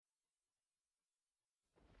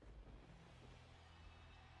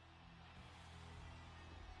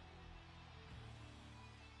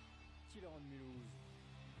On Mulhouse.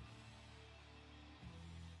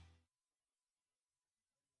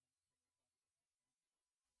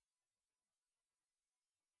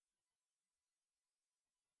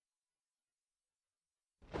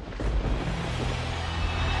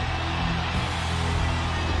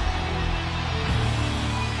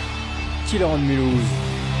 On Mulhouse.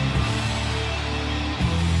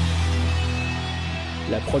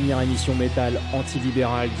 La première émission métal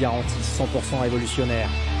anti-libérale garantie 100% révolutionnaire.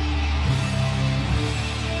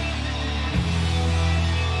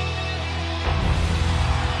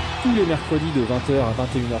 Tous les mercredis de 20h à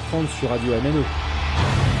 21h30 sur Radio MNE.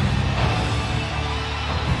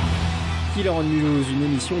 On Mulhouse, une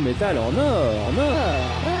émission métal en or.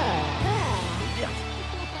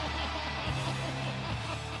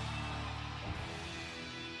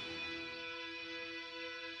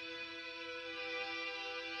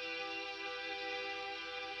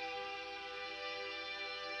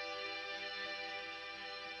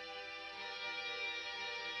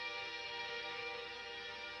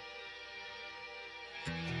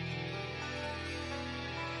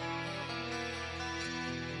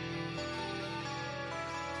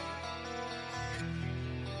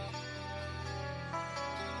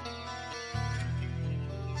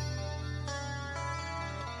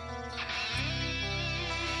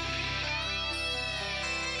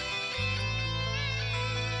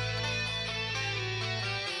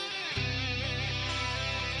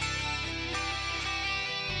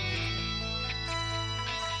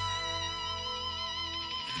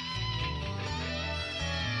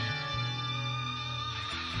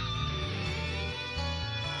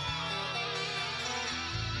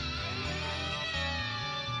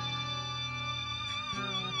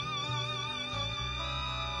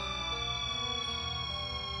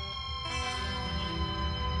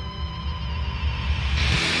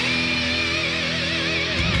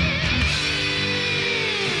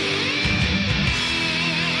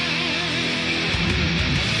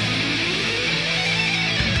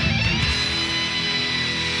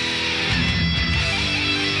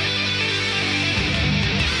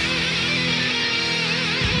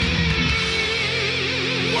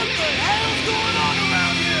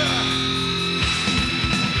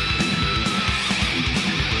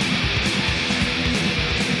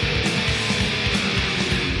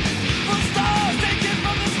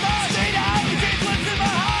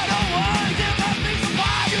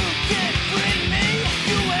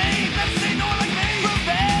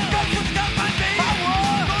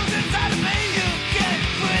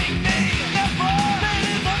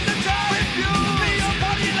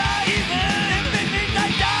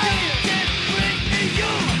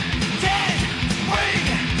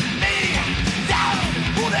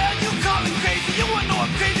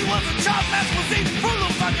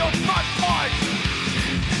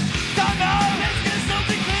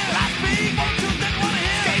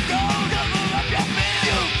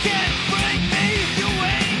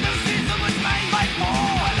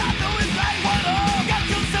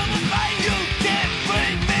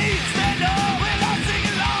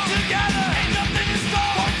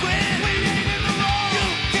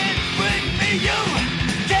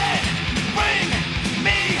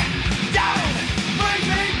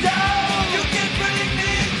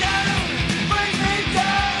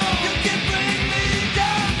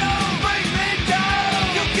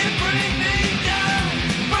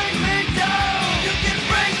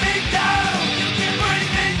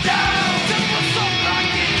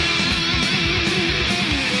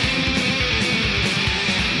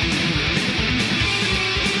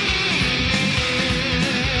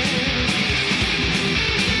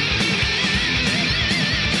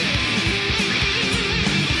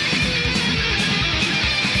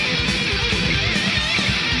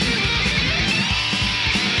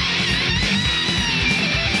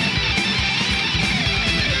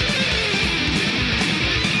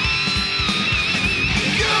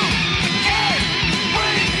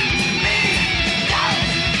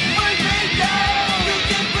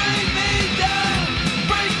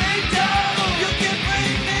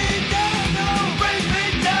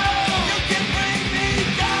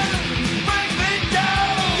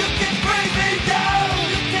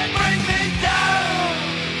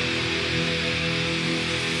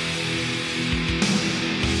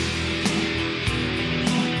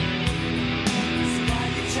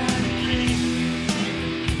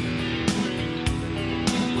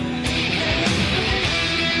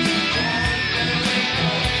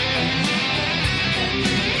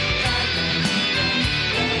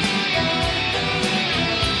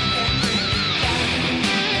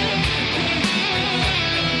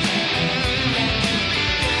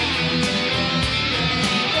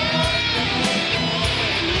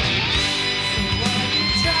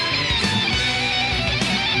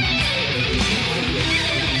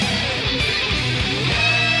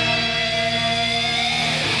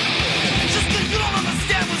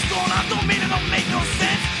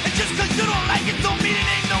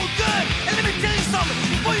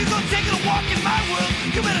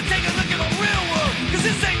 You better take a look at the real world, cause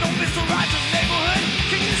this ain't no Mr. Rogers' neighborhood.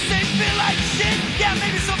 Can you say feel like shit? Yeah,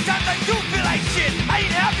 maybe sometimes I do feel like shit. I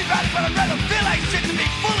ain't happy about it, but I'd rather feel like shit than be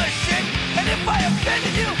full of shit. And if I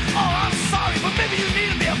offended you, oh, I'm sorry, but maybe you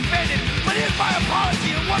need to be offended. But here's my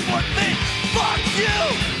apology, and one more thing. Fuck you!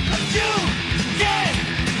 You can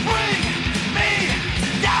bring me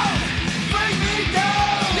down! Bring me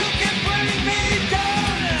down! You can bring me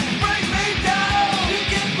down! Bring me down! You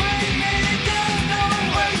can bring me down! No,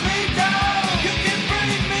 bring me down! You can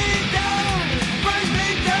bring me down! Bring me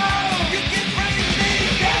down! You can bring me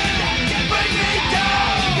down! Bring me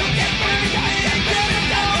down! You can bring me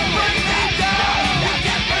down! Bring me down! You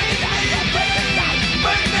can bring me down!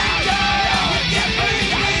 Bring me down! You can bring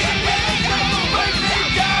me down! Bring me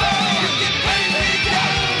down! You can bring me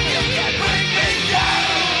down! You can bring me down!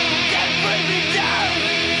 Can't bring me down!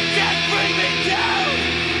 Can't bring me down!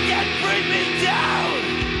 Can't bring me down!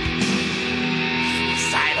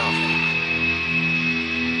 Suicidal!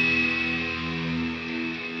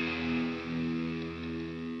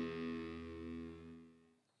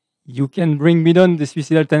 You Can Bring Me Down des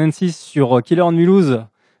Suicidal Tendencies sur Killer on Mulhouse.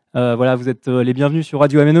 Voilà, vous êtes les bienvenus sur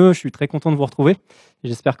Radio MNE. Je suis très content de vous retrouver.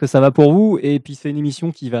 J'espère que ça va pour vous. Et puis, c'est une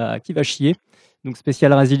émission qui va chier. Donc,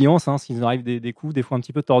 spéciale résilience, hein, s'il nous arrive des coups, des fois un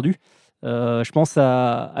petit peu tordus. Je pense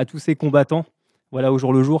à tous ces combattants, voilà, au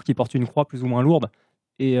jour le jour, qui portent une croix plus ou moins lourde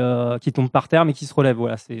et qui tombent par terre, mais qui se relèvent.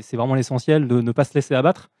 Voilà, c'est vraiment l'essentiel de ne pas se laisser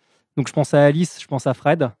abattre. Donc, je pense à Alice, je pense à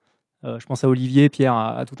Fred. Je pense à Olivier, Pierre,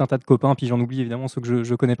 à tout un tas de copains, puis j'en oublie évidemment ceux que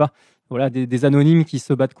je connais pas. Voilà, des anonymes qui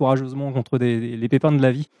se battent courageusement contre les pépins de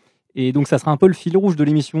la vie. Et donc ça sera un peu le fil rouge de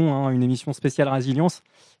l'émission, hein, une émission spéciale résilience.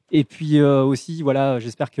 Et puis aussi, voilà,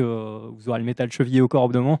 j'espère que vous aurez le métal chevillé au corps au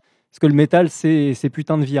bout d'un moment, parce que le métal, c'est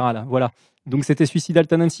putain de viral. Voilà. Donc c'était Suicidal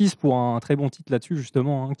Tendencies pour un très bon titre là-dessus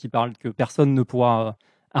justement, hein, qui parle que personne ne pourra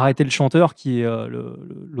arrêter le chanteur, qui est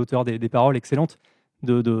l'auteur des paroles excellentes.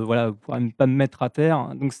 Voilà, vous pourrez pas me mettre à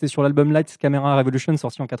terre. Donc c'était sur l'album Lights Camera Revolution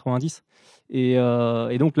sorti en 90. Et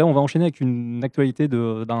donc là, on va enchaîner avec une actualité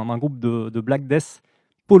d'un groupe de Black Death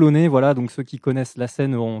polonais. Voilà, donc ceux qui connaissent la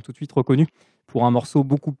scène auront tout de suite reconnu pour un morceau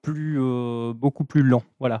beaucoup plus lent,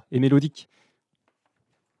 voilà, et mélodique.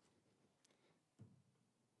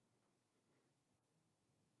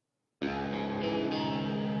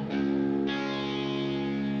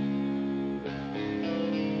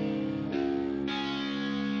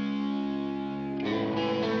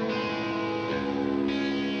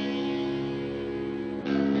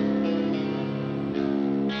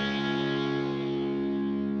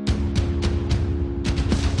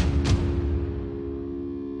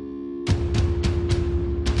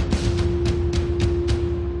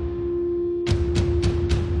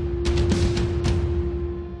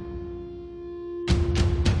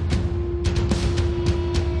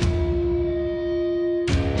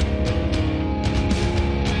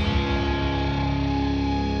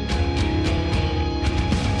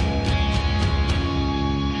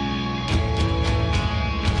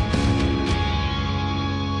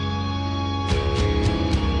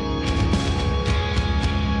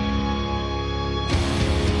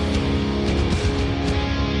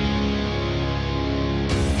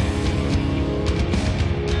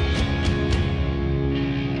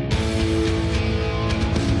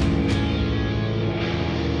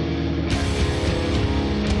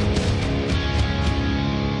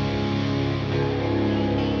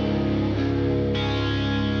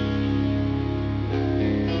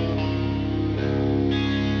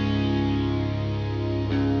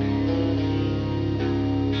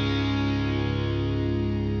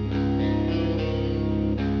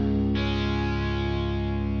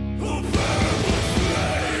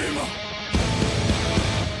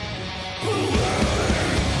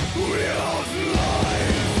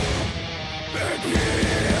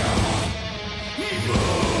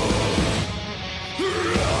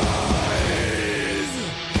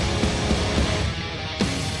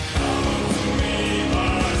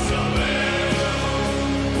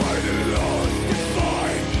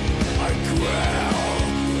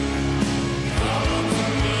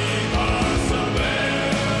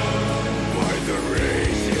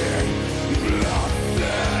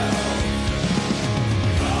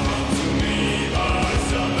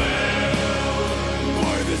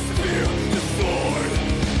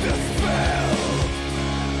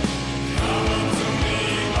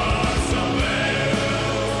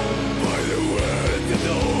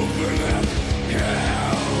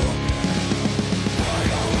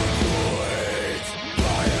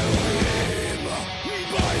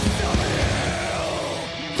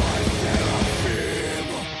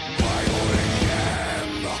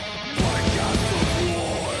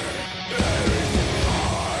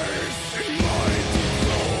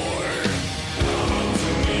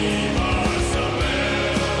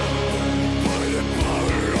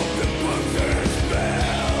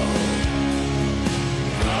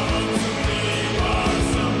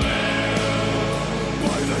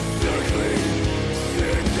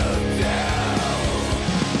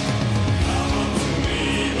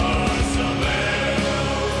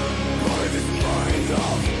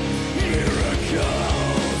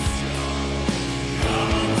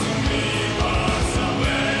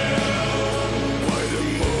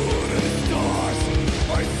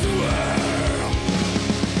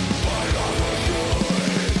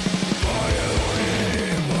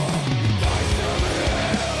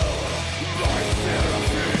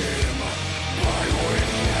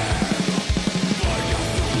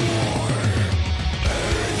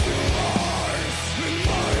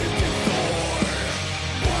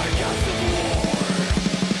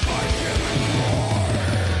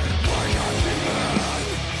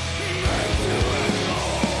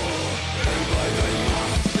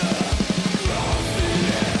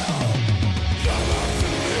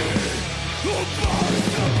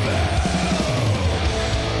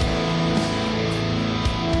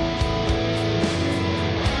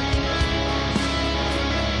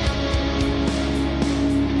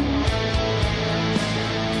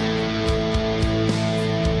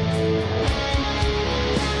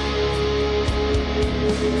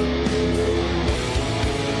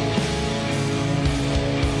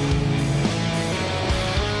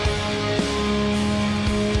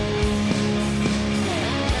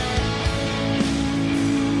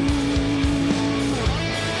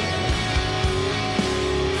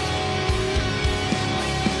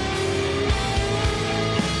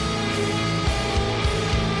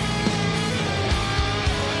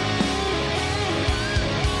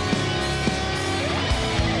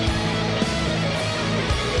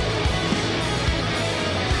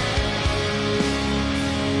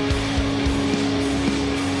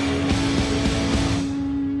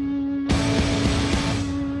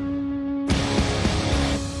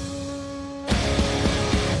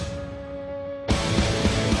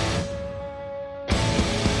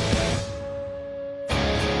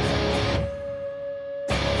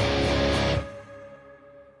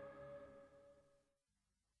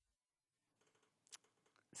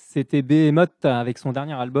 C'était Behemoth avec son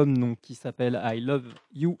dernier album donc, qui s'appelle I Love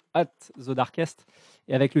You at the Darkest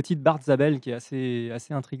et avec le titre Bart Zabel qui est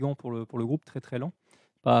assez intriguant pour le groupe, très très lent.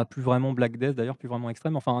 Pas plus vraiment Black Death d'ailleurs, plus vraiment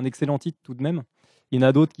extrême, enfin un excellent titre tout de même. Il y en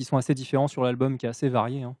a d'autres qui sont assez différents sur l'album, qui est assez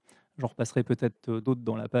varié. Hein. J'en repasserai peut-être d'autres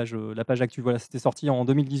dans la page actu. Voilà, c'était sorti en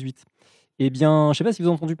 2018. Eh bien, je ne sais pas si vous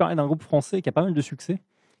avez entendu parler d'un groupe français qui a pas mal de succès,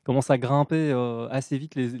 commence à grimper assez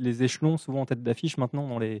vite les échelons, souvent en tête d'affiche maintenant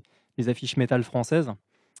dans les affiches métal françaises.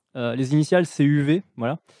 Les initiales, c'est UV,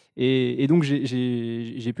 voilà. Et donc,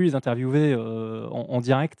 j'ai pu les interviewer en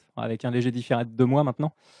direct, avec un léger différé de 2 mois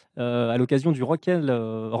maintenant, à l'occasion du Rock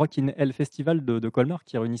in Hell Festival de Colmar,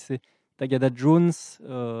 qui réunissait Tagada Jones,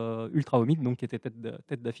 UTLRA VOMIT, donc qui était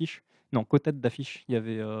tête d'affiche. Non, co-tête d'affiche. Il y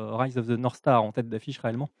avait Rise of the North Star en tête d'affiche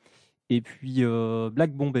réellement. Et puis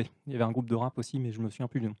Black Bombay. Il y avait un groupe de rap aussi, mais je me souviens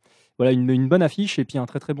plus du nom. Voilà, une bonne affiche et puis un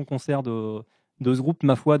très très bon concert de ce groupe,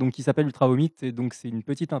 ma foi, donc, qui s'appelle UTLRA VOMIT. Et donc, c'est une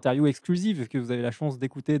petite interview exclusive que vous avez la chance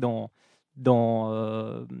d'écouter dans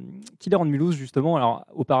Killer on Mulhouse, justement. Alors,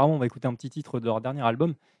 auparavant, on va écouter un petit titre de leur dernier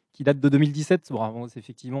album qui date de 2017. Bon,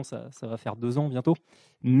 effectivement, ça va faire 2 ans bientôt.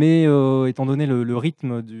 Mais étant donné le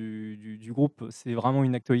rythme du groupe, c'est vraiment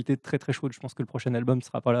une actualité très très chaude. Je pense que le prochain album ne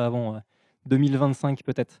sera pas là avant 2025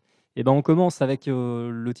 peut-être. Et ben, on commence avec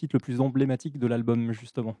le titre le plus emblématique de l'album,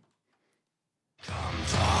 justement.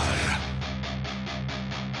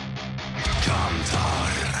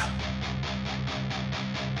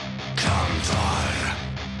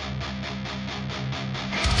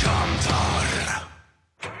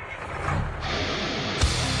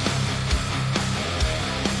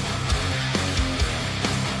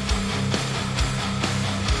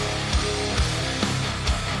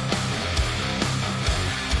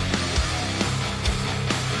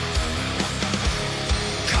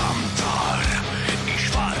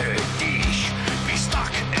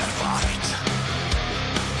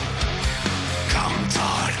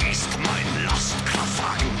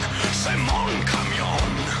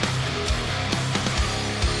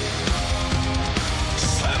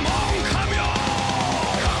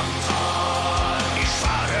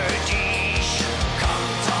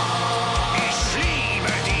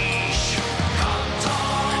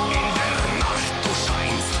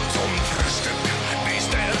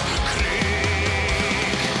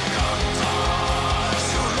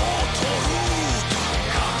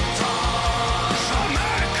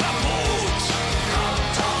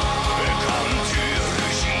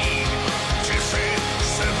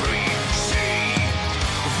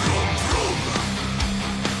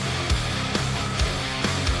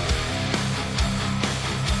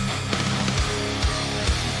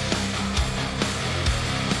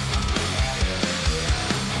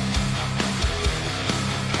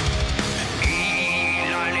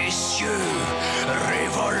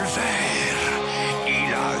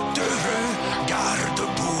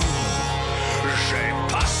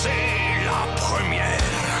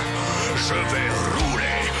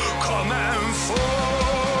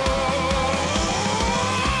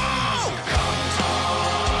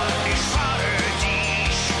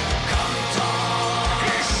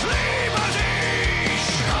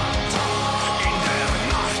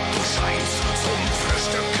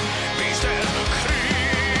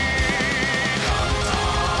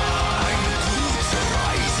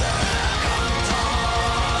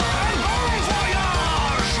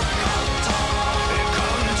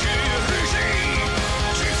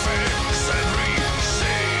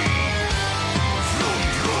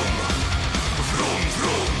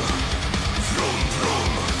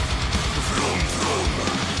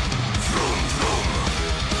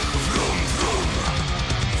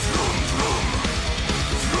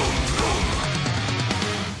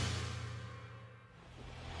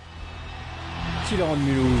 Killer on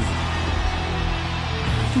Mulhouse.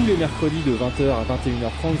 Tous les mercredis de 20h à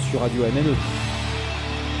 21h30 sur Radio MNE.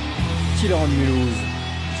 Killer on Mulhouse.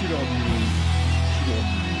 Killer on Mulhouse. Killer on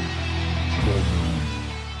Mulhouse.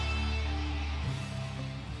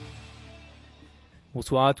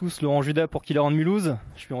 Bonsoir à tous, Laurent Judas pour Killer on Mulhouse.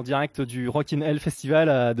 Je suis en direct du Rock in Hell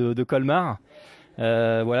Festival de Colmar.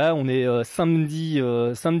 Voilà, on est samedi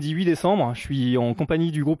 8 décembre. Je suis en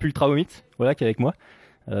compagnie du groupe UTLRA VOMIT, voilà, qui est avec moi.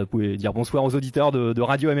 Vous pouvez dire bonsoir aux auditeurs de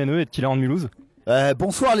Radio MNE et de Killer on Mulhouse.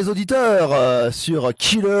 Bonsoir les auditeurs sur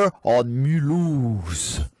Killer on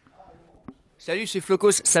Mulhouse. Salut, c'est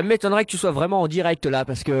Flocos. Ça m'étonnerait que tu sois vraiment en direct là,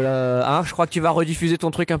 parce que je crois que tu vas rediffuser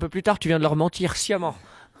ton truc un peu plus tard. Tu viens de leur mentir sciemment.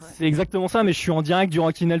 C'est exactement ça, mais je suis en direct du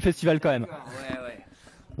Rock in Hell Festival quand même. Ouais.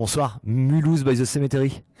 Bonsoir, Mulhouse by the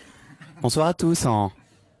Cemetery. Bonsoir à tous.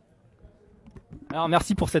 Alors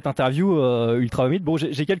merci pour cette interview UTLRA VOMIT. Bon,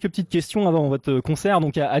 j'ai quelques petites questions avant votre concert,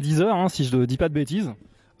 donc à 10h, si je ne dis pas de bêtises.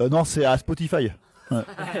 Non, c'est à Spotify. Ouais.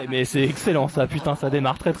 Mais c'est excellent ça, putain, ça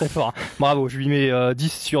démarre très très fort. Bravo, je lui mets 10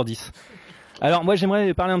 sur 10. Alors moi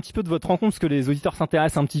j'aimerais parler un petit peu de votre rencontre parce que les auditeurs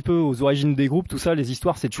s'intéressent un petit peu aux origines des groupes, tout ça, les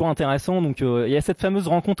histoires, c'est toujours intéressant. Donc il y a cette fameuse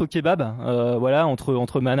rencontre au kebab, voilà,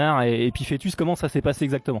 entre Manard et puis Fœtus. Comment ça s'est passé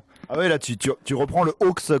exactement? Ah ouais, là tu reprends le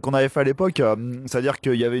hoax qu'on avait fait à l'époque, c'est-à-dire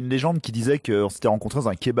qu'il y avait une légende qui disait qu'on s'était rencontrés dans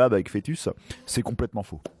un kebab avec Fœtus. C'est complètement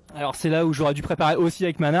faux. Alors c'est là où j'aurais dû préparer aussi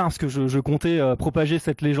avec Manard parce que je comptais propager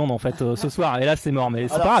cette légende en fait ce soir, et là c'est mort, mais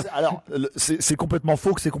c'est pas grave. C'est complètement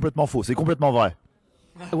faux que c'est complètement faux, c'est complètement vrai.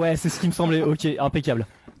 Ouais, c'est ce qui me semblait. Ok, impeccable.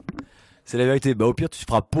 C'est la vérité. Bah au pire tu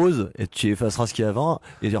feras pause et tu effaceras ce qu'il y a avant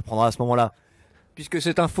et tu reprendras à ce moment-là. Puisque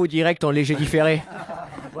c'est un faux direct en léger différé.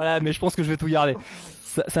 Voilà, mais je pense que je vais tout garder.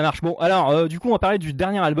 Ça marche. Bon, alors du coup on va parler du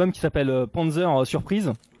dernier album qui s'appelle Panzer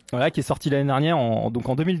Surprise, voilà, qui est sorti l'année dernière, donc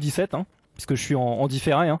en 2017, hein, puisque je suis en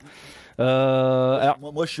différé. Hein. Alors,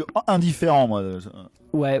 moi je suis indifférent moi.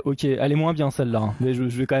 Ouais, ok, elle est moins bien celle-là, hein, mais je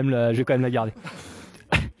vais quand même la garder.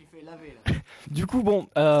 Du coup, bon,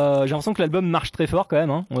 j'ai l'impression que l'album marche très fort quand même,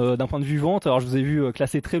 hein, d'un point de vue vente. Alors, je vous ai vu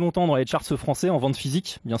classer très longtemps dans les charts français en vente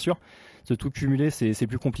physique, bien sûr. Ce tout cumulé, c'est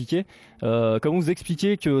plus compliqué. Comment vous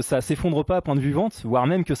expliquez que ça s'effondre pas à point de vue vente, voire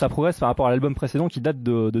même que ça progresse par rapport à l'album précédent qui date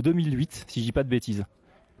de 2008, si je dis pas de bêtises?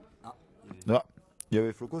 Ah, il y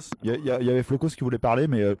avait Flocos. Il y avait Flocos qui voulait parler,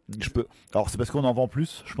 mais je peux. Alors, c'est parce qu'on en vend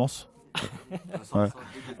plus, je pense. Ouais.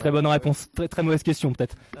 Très bonne réponse, très mauvaise question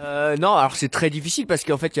peut-être. Non, alors c'est très difficile parce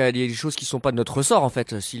qu'en fait il y a des choses qui sont pas de notre ressort en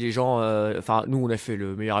fait. Si les gens, enfin nous on a fait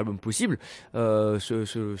le meilleur album possible,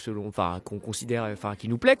 selon, enfin qu'on considère, enfin qui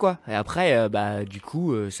nous plaît quoi. Et après, bah du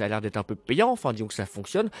coup ça a l'air d'être un peu payant. Enfin disons que ça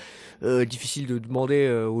fonctionne. Difficile de demander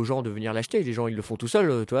aux gens de venir l'acheter. Les gens ils le font tout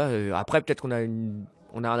seuls, tu vois. Après peut-être on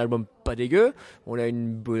a un album pas dégueu, on a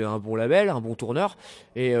un bon label, un bon tourneur,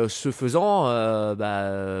 et ce faisant,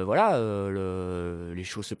 voilà, les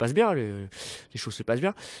choses se passent bien, les choses se passent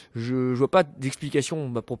bien. Je vois pas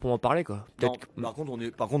d'explication à proprement parler quoi. Non, par contre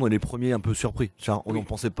on est les premiers un peu surpris. On n'en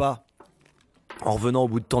pensait pas en revenant au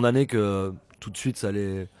bout de tant d'années que tout de suite ça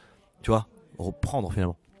allait, tu vois, reprendre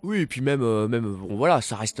finalement. Oui, et puis même bon voilà,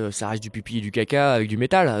 ça reste du pipi et du caca avec du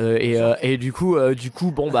métal, et du coup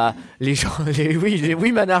bon bah les gens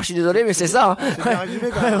oui Manard, je suis désolé mais c'est ça, hein. C'est bien résumé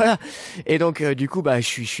quand même. Voilà. Et donc du coup bah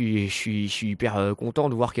je suis hyper content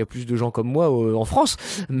de voir qu'il y a plus de gens comme moi en France,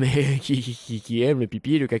 mais qui aiment le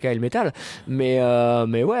pipi, le caca et le métal, mais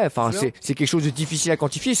ouais, enfin c'est quelque chose de difficile à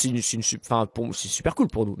quantifier, c'est super cool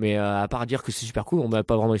pour nous, mais à part dire que c'est super cool, on n'a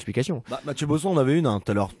pas vraiment d'explication. Bah, Mathieu Bosson on avait une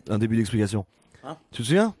tout à l'heure, un début d'explication. Hein, tu te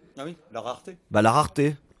souviens? Ah oui, la rareté. Bah la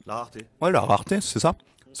rareté. Ouais, la rareté, c'est ça.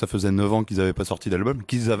 Ça faisait 9 ans qu'ils avaient pas sorti d'album.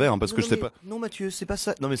 Qu'ils avaient, hein, parce que je sais pas. Non Mathieu, c'est pas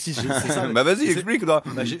ça. Non mais si, c'est ça. Bah vas-y, explique toi.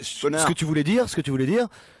 Bah, ce que tu voulais dire,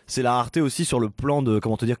 c'est la rareté aussi sur le plan de,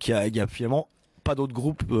 comment te dire, qu'il y a finalement pas d'autres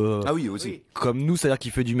groupes Ah oui, aussi. comme nous, c'est-à-dire qui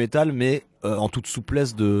fait du métal, mais en toute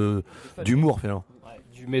souplesse d'humour finalement.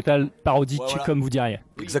 Du métal parodique, voilà. comme vous diriez.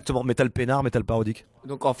 Exactement, métal peinard, métal parodique.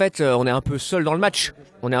 Donc en fait, on est un peu seul dans le match.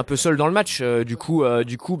 Du coup,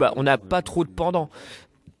 bah, on n'a pas trop de pendant.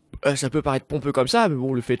 Ça peut paraître pompeux comme ça, mais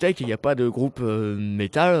bon, le fait est qu'il n'y a pas de groupe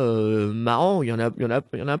métal marrant. Il y en a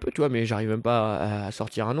un peu, tu vois, mais j'arrive même pas à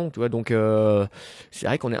sortir un nom, tu vois. Donc c'est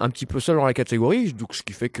vrai qu'on est un petit peu seul dans la catégorie, donc ce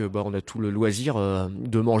qui fait que bah on a tout le loisir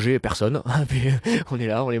de manger personne. On est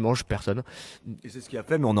là, on les mange personne. Et c'est ce qui a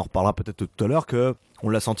fait, mais on en reparlera peut-être tout à l'heure, que on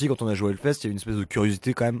l'a senti quand on a joué à Hellfest, il y a une espèce de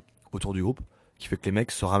curiosité quand même autour du groupe, qui fait que les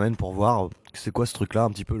mecs se ramènent pour voir c'est quoi ce truc-là,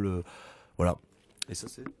 un petit peu le, voilà. Et ça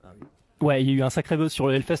c'est. Ah oui. Ouais, il y a eu un sacré buzz sur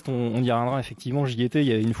le Hellfest, on y reviendra effectivement, j'y étais, il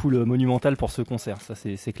y a une foule monumentale pour ce concert, ça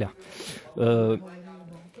c'est clair. Du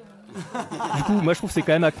coup, moi je trouve que c'est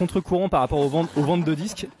quand même à contre-courant par rapport aux ventes de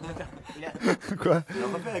disques. Quoi?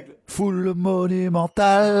 Foule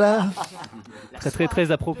monumentale.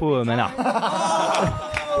 Très à propos, Manard.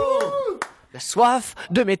 La soif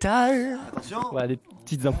de métal. Voilà, des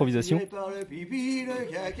petites improvisations.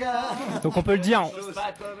 Donc on peut le dire,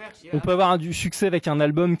 on peut avoir du succès avec un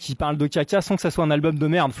album qui parle de caca sans que ça soit un album de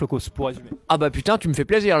merde, Flocos, pour résumer. Ah bah putain, tu me fais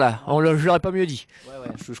plaisir là. Je l'aurais pas mieux dit.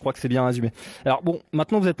 Ouais, je crois que c'est bien résumé. Alors bon,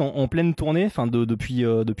 maintenant vous êtes en pleine tournée, enfin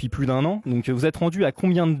depuis plus d'un an. Donc vous êtes rendu à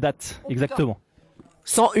combien de dates exactement?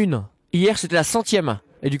 101. Hier c'était la 100e.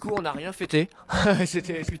 Et du coup on n'a rien fêté.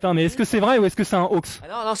 Putain, mais est-ce que c'est vrai ou est-ce que c'est un hoax?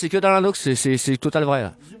 Ah non, c'est que dans un hoax, c'est total vrai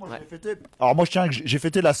là. Alors moi je tiens que j'ai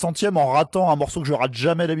fêté la 100e en ratant un morceau que je rate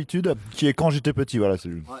jamais d'habitude, qui est Quand j'étais petit, voilà.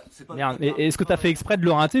 Merde, mais est-ce que t'as fait exprès de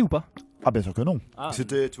le rater ou pas? Ah bien sûr que non.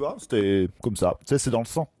 C'était, tu vois, c'était comme ça. Tu sais, c'est dans le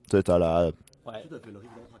sang. T'as la... Ouais.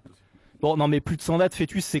 Bon, non mais plus de 100 dates,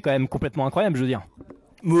 Fœtus, c'est quand même complètement incroyable, je veux dire.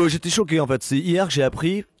 Moi j'étais choqué en fait, c'est hier que j'ai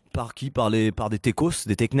appris par des techos,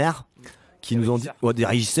 des technards, qui nous ont dit, des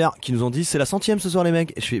régisseurs qui nous ont dit c'est la 100e ce soir les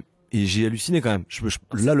mecs. Et j'ai halluciné quand même.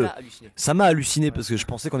 Ça m'a halluciné parce que je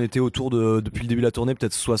pensais qu'on était autour depuis le début de la tournée,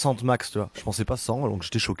 peut-être 60 max, tu vois. Je pensais pas 100, donc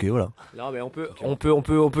j'étais choqué, voilà. Non, mais on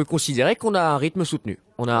peut considérer qu'on a un rythme soutenu.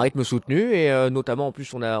 On a un rythme soutenu et notamment en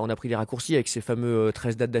plus on a pris des raccourcis avec ces fameux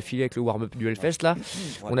 13 dates d'affilée avec le warm-up du Hellfest là.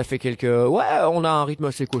 Ouais. On a fait on a un rythme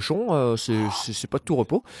assez cochon, c'est pas de tout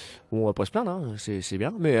repos. Bon, on va pas se plaindre, hein. C'est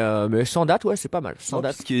bien, mais 100 dates, ouais, c'est pas mal. 100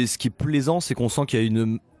 dates. Ce qui est plaisant, c'est qu'on sent qu'il y a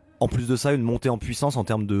en plus de ça, une montée en puissance en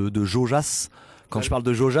termes de jaujas. Quand je parle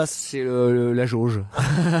de jaujas, c'est la jauge.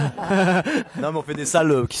 Non, mais on fait des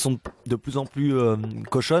salles qui sont de plus en plus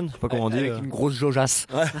cochonnes, je sais pas comment on dit. Avec une grosse jaujasse.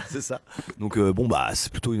 Ouais, c'est ça. Donc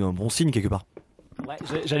c'est plutôt un bon signe quelque part. Ouais,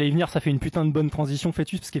 j'allais y venir, ça fait une putain de bonne transition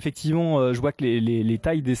Fœtus, parce qu'effectivement je vois que les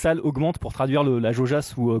tailles des salles augmentent pour traduire la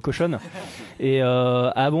jaujasse ou cochonne. Et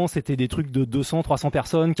avant c'était des trucs de 200, 300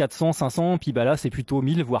 personnes, 400, 500, puis là c'est plutôt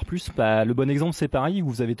 1000 voire plus. Le bon exemple c'est Paris où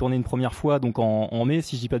vous avez tourné une première fois donc en mai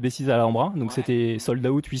si je dis pas de bêtises à l'Alhambra, donc c'était sold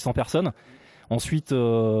out 800 personnes. Ensuite,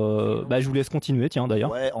 je vous laisse continuer, tiens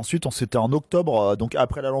d'ailleurs. Ouais, ensuite c'était en octobre, donc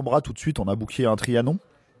après l'Alhambra tout de suite on a booké un Trianon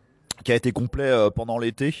qui a été complet pendant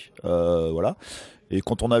l'été, voilà. Et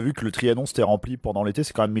quand on a vu que le Trianon s'était rempli pendant l'été,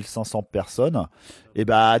 c'est quand même 1500 personnes. Et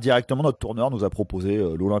directement notre tourneur nous a proposé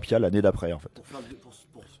l'Olympia l'année d'après en fait. Pour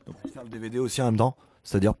faire le DVD aussi en même temps,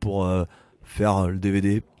 c'est-à-dire pour faire le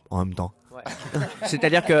DVD en même temps. Ouais.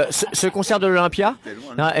 C'est-à-dire que ce concert de l'Olympia,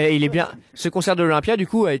 il est bien. Ce concert de l'Olympia, du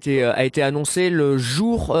coup, a été annoncé le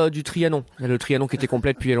jour du Trianon. Le Trianon qui était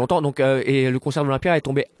complet depuis longtemps. Donc, et le concert de l'Olympia est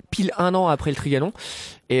tombé pile 1 an après le Trianon.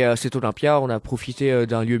 Et cet Olympia, on a profité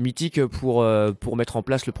d'un lieu mythique pour mettre en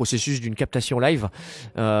place le processus d'une captation live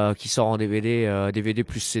qui sort en DVD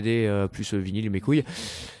plus CD plus vinyle mes couilles.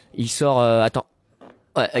 Il sort.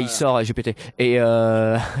 Il sort. J'ai pété. Et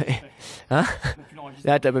hein?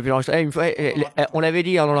 Là, t'as pas pu l'enregistrer. On l'avait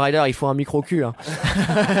dit dans le rider, il faut un micro cul. Hein.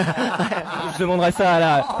 Je demanderais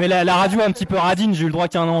ça mais la radio est un petit peu radine, j'ai eu le droit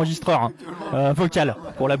qu'il y ait un enregistreur vocal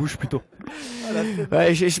pour la bouche plutôt.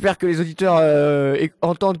 Ouais, j'espère que les auditeurs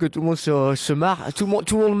entendent que tout le monde se marre. Tout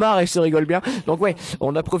le monde marre et se rigole bien. Donc ouais,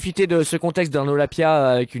 on a profité de ce contexte d'un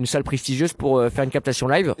Olympia avec une salle prestigieuse pour faire une captation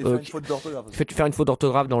live. Faire une faute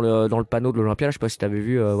d'orthographe dans le panneau de l'Olympia. Je sais pas si t'avais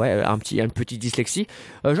vu, une petite dyslexie.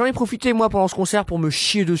 J'en ai profité moi pendant ce concert pour me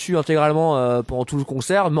chier dessus intégralement pendant tout le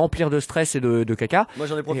concert, m'emplir de stress et de caca. Moi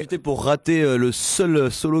j'en ai profité pour rater le seul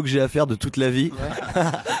solo que j'ai à faire de toute la vie.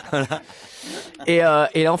 Ouais. Voilà. Et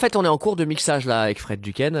là, en fait, on est en cours de mixage là avec Fred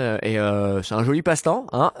Duquesne et c'est un joli passe-temps,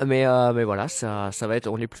 hein. Mais voilà, ça va être,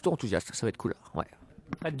 on est plutôt enthousiaste, ça va être cool. Ouais.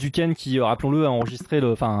 Fred Duquesne qui, rappelons-le, a enregistré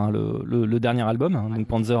le dernier album, hein, donc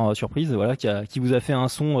Panzer Surprise, voilà, qui vous a fait un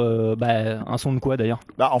son de quoi d'ailleurs?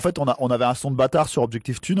 En fait, on avait un son de bâtard sur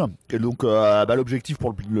Objectif Tune, et donc l'objectif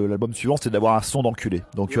pour l'album suivant, c'était d'avoir un son d'enculé.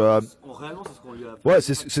 Donc réellement, c'est ce qu'on lui a fait. Ouais,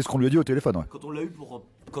 c'est ce qu'on lui a dit au téléphone. Ouais.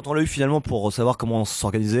 Quand on l'a eu finalement pour savoir comment on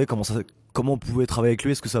s'organisait, comment on pouvait travailler avec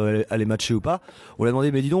lui, est-ce que ça allait matcher ou pas, on lui a demandé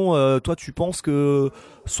mais dis donc toi tu penses que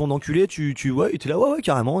son enculé tu ouais, il était là ouais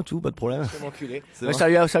carrément et tout, pas de problème. Son enculé. Ça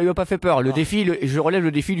lui a pas fait peur. Le défi, je relève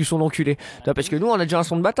le défi du son d'enculé. Parce que nous on a déjà un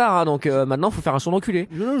son de bâtard, hein, donc maintenant faut faire un son d'enculé.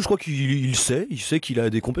 Je crois qu'il sait qu'il a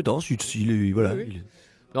des compétences, voilà. Oui.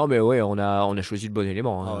 Non mais ouais, on a choisi le bon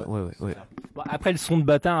élément. Hein. Ouais. Bon, après le son de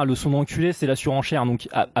bâtard, le son d'enculé, c'est la surenchère. Donc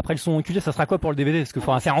après le son d'enculé, ça sera quoi pour le DVD? Parce qu'il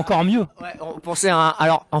faudra faire encore mieux. Ouais, on pensait à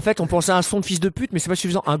un son de fils de pute, mais c'est pas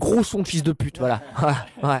suffisant. Un gros son de fils de pute, voilà.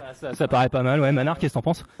 Ouais. Ça paraît pas mal. Ouais, Manard, qu'est-ce que t'en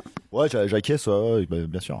penses? Ouais, j'acquiesce,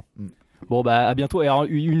 bien sûr. Bon à bientôt. Et alors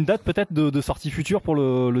une date peut-être de sortie future pour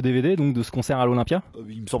le DVD, donc de ce concert à l'Olympia?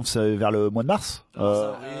 Il me semble que c'est vers le mois de mars.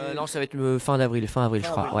 Non, ça va être fin d'avril, je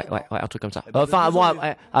crois. Ouais, un truc comme ça.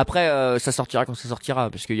 Après, ça sortira quand ça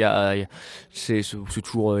sortira, parce qu'il c'est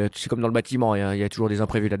toujours, c'est comme dans le bâtiment, il y a toujours des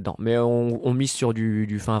imprévus là-dedans. Mais on mise sur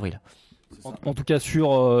du fin avril. En tout cas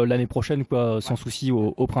sur l'année prochaine, quoi, sans souci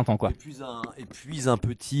au printemps, quoi. Et puis un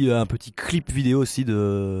petit clip vidéo aussi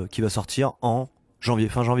qui va sortir en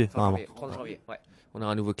fin janvier. 30 janvier, ouais. On a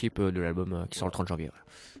un nouveau clip de l'album qui sort le 30 janvier.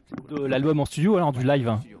 Ouais. De l'album en studio, alors du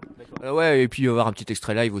live. Ouais, et puis il va y avoir un petit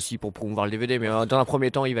extrait live aussi pour promouvoir le DVD, mais dans un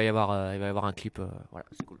premier temps il va y avoir un clip, voilà,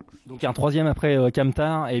 c'est cool. Donc un troisième après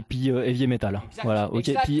Camtar et puis Heavy Metal. Exact, voilà, ok.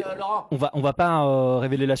 Exact, puis on va pas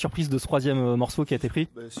révéler la surprise de ce troisième morceau qui a été pris.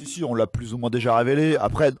 Si, on l'a plus ou moins déjà révélé.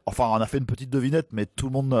 Après, on a fait une petite devinette, mais tout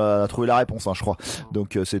le monde a trouvé la réponse, hein, je crois.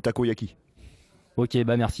 Donc c'est Takoyaki. Ok,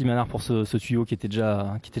 merci Manard pour ce tuyau qui était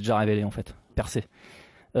déjà révélé en fait, percé.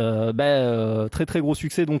 Très très gros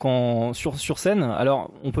succès donc sur scène.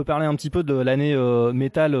 Alors on peut parler un petit peu de l'année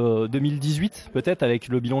métal 2018 peut-être, avec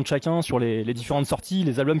le bilan de chacun sur les différentes sorties,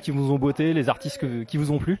 les albums qui vous ont botté, les artistes qui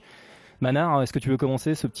vous ont plu. Manard, est-ce que tu veux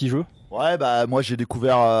commencer ce petit jeu? Ouais, bah moi j'ai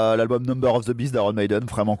découvert l'album Number of the Beast d'Iron Maiden,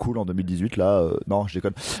 vraiment cool en 2018 là. Non, je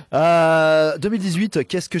déconne. 2018,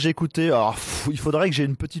 qu'est-ce que j'ai écouté? Alors, il faudrait que j'ai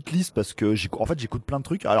une petite liste parce que en fait j'écoute plein de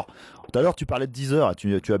trucs. Alors, tout à l'heure tu parlais de Deezer,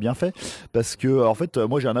 tu as bien fait parce que en fait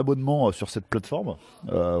moi j'ai un abonnement sur cette plateforme,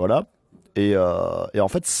 voilà. Et en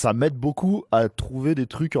fait ça m'aide beaucoup à trouver des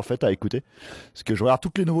trucs en fait à écouter parce que je regarde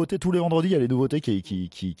toutes les nouveautés, tous les vendredis il y a les nouveautés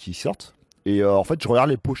qui sortent. Et en fait, je regarde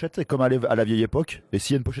les pochettes, c'est comme à la vieille époque. Et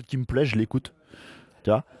s'il y a une pochette qui me plaît, je l'écoute. Tu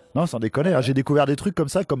vois? Non, sans déconner. Hein. J'ai découvert des trucs comme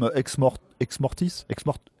ça, comme Ex Mortus.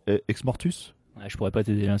 Ouais, je pourrais pas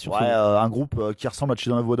t'aider là sur Ouais, un groupe qui ressemble à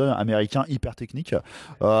Children of Bodom, américain, hyper technique.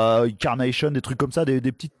 Carnation, des trucs comme ça, des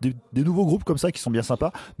nouveaux groupes comme ça qui sont bien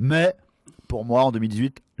sympas. Mais pour moi, en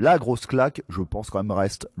 2018, la grosse claque, je pense quand même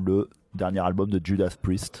reste le dernier album de Judas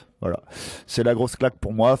Priest. Voilà, c'est la grosse claque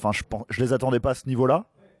pour moi. Enfin, je les attendais pas à ce niveau-là.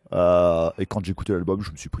 Et quand j'ai écouté l'album,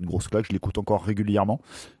 je me suis pris une grosse claque. Je l'écoute encore régulièrement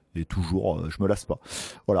et toujours, je me lasse pas.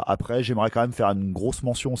 Voilà. Après, j'aimerais quand même faire une grosse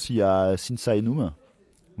mention aussi à Sinsaenum.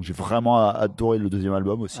 J'ai vraiment adoré le deuxième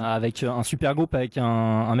album aussi. Avec un super groupe, avec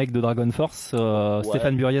un mec de Dragon Force, Ouais.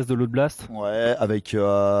 Stéphane Buriez de Load Blast. Ouais, avec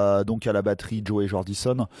donc à la batterie Joey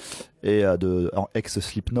Jordison et en ex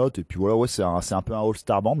Slipknot, et puis voilà, ouais, c'est un peu un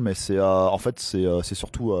all-star band, mais c'est en fait c'est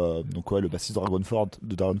surtout donc ouais, le bassiste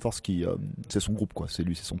de Dragon Force qui c'est son groupe quoi, c'est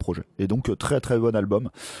son projet. Et donc très très bon album.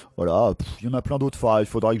 Voilà, il y en a plein d'autres. Enfin, il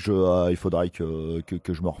faudrait que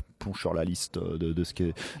je me replonge sur la liste de ce qui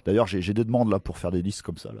est. D'ailleurs, j'ai des demandes là pour faire des listes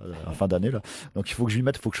comme ça là, à la fin d'année là. Donc il faut que je m'y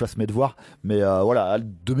mette, il faut que je fasse mes devoirs. Mais voilà,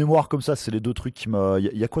 de mémoire comme ça, c'est les deux trucs qui me.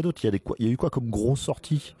 Il y a quoi d'autre? Il y a eu quoi comme grosse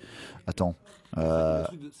sortie? Attends. C'est pas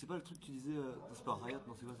le truc que tu disais, c'est pas Riot,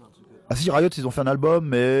 non, c'est quoi, c'est un truc. Ah si, Riot, ils ont fait un album,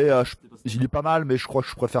 mais il est pas mal, mais je crois que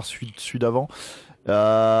je préfère celui d'avant.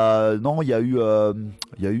 Non, il y a eu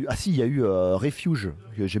Refuge,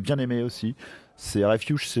 que j'ai bien aimé aussi.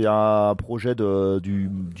 Refuge, c'est un projet du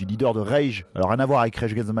leader de Rage. Alors rien à voir avec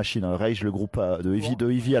Rage Against the Machine, hein. Rage, le groupe de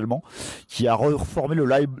heavy allemand, qui a reformé le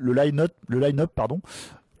line-up,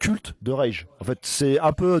 culte de Rage. En fait, c'est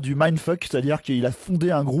un peu du mindfuck, c'est-à-dire qu'il a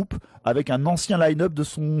fondé un groupe avec un ancien line-up de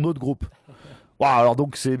son autre groupe. Wow, alors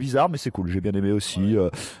donc c'est bizarre, mais c'est cool. J'ai bien aimé aussi.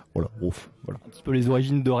 Voilà, ouf, voilà. Un petit peu les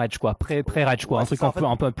origines de Rage, quoi. Pré-Rage, quoi. Ouais, un truc ça,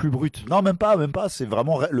 un peu plus brut. Non, même pas. C'est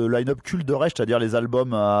vraiment le line-up culte de Rage, c'est-à-dire les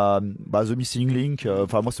albums The Missing Link.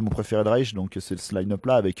 Enfin, moi, c'est mon préféré de Rage, donc c'est ce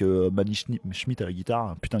line-up-là avec Manny Schmidt à la guitare,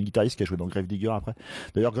 un putain de guitariste qui a joué dans Gravedigger après.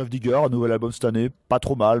 D'ailleurs, Gravedigger, un nouvel album cette année, pas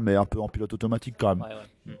trop mal, mais un peu en pilote automatique quand même.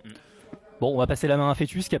 Ouais. Bon, on va passer la main à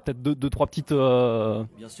Fœtus, qui a peut-être deux, trois petites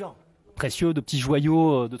Bien sûr. précieux, deux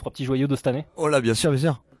trois petits joyaux de cette année. Oh là, bien sûr, bien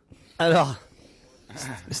sûr. Alors.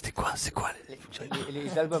 C'est quoi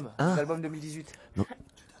Les albums, Hein les albums 2018.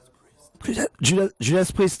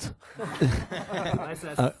 Judas Priest.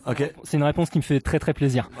 Ok. C'est une réponse qui me fait très très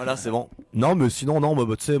plaisir. Voilà, c'est bon. Non, mais sinon, non,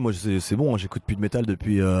 bah, tu sais, moi, c'est bon, hein, j'écoute plus de métal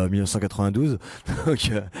depuis 1992,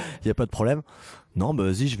 donc y a pas de problème. Non, bah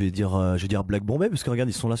vas-y, je vais dire Black Bombay, parce que regarde,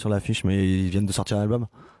 ils sont là sur l'affiche, mais ils viennent de sortir un album,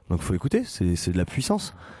 donc faut écouter, c'est de la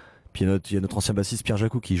puissance. Puis il y a notre ancien bassiste Pierre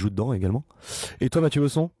Jacou qui joue dedans également. Et toi, Mathieu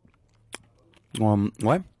Besson?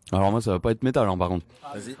 Ouais. Alors moi, ça va pas être métal, hein, par contre.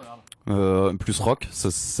 Vas-y. Plus rock,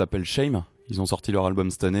 ça s'appelle Shame. Ils ont sorti leur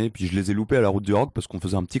album cette année, puis je les ai loupés à la route du rock parce qu'on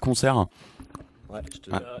faisait un petit concert. Ouais,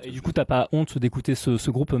 Et du coup, t'as pas honte d'écouter ce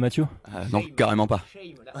groupe, Mathieu? Non, carrément pas.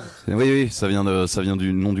 Oui, ça vient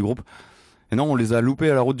du nom du groupe. Et non, on les a loupés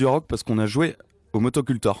à la route du rock parce qu'on a joué au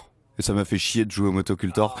Motocultor. Et ça m'a fait chier de jouer au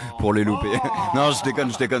Motocultor pour les louper. Non,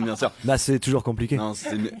 je déconne, bien sûr. Là, c'est toujours compliqué. Non,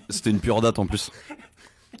 c'était une pure date en plus.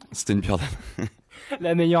 C'était une pure date.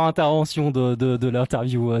 La meilleure intervention de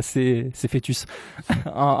l'interview, c'est Fœtus.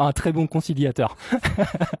 un très bon conciliateur.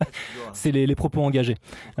 C'est les propos engagés.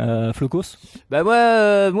 Flocos? Bah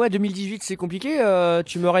moi 2018 c'est compliqué.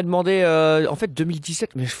 Tu m'aurais demandé en fait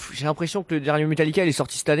 2017, mais j'ai l'impression que le dernier Metallica il est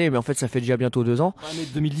sorti cette année, mais en fait ça fait déjà bientôt 2 ans. Ouais, mais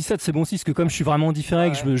 2017 c'est bon aussi, parce que comme je suis vraiment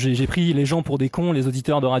différé, que j'ai pris les gens pour des cons, les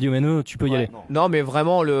auditeurs de Radio MNE, tu peux y aller. Non mais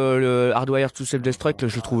vraiment le Hardwire to Self-Destruct,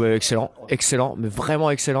 je le trouve excellent, mais vraiment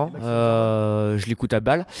excellent. Je l'écoute à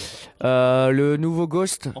balle. Le nouveau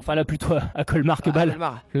Ghost. Enfin là plutôt à Colmar que balle.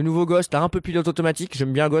 Le nouveau Ghost a un peu pilote automatique.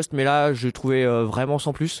 J'aime bien Ghost, mais là je trouvais vraiment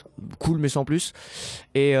sans plus. Cool mais sans plus.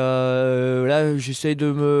 Et là j'essaye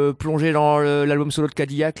de me plonger dans l'album solo de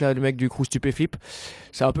Cadillac, là, le mec du crew Stupéflip.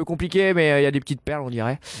 C'est un peu compliqué, mais il y a des petites perles on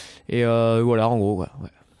dirait. Et voilà en gros. Ouais.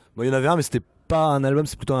 Bon, il y en avait un, mais c'était pas un album,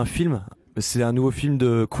 c'est plutôt un film. C'est un nouveau film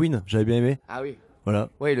de Queen, j'avais bien aimé. Ah oui. Voilà.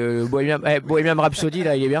 Oui, le Bohemian Rhapsody,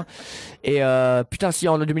 là, il est bien. Et putain, si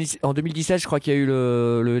en 2017, je crois qu'il y a eu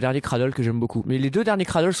le dernier Cradle que j'aime beaucoup. Mais les deux derniers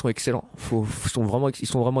Cradle sont excellents. Ils sont vraiment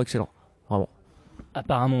excellents, vraiment.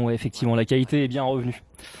 Apparemment, ouais, effectivement, la qualité est bien revenue.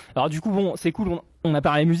 Alors du coup, bon, c'est cool, on a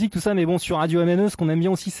parlé musique, tout ça, mais bon, sur Radio MNE, ce qu'on aime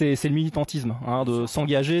bien aussi, c'est le militantisme, hein, de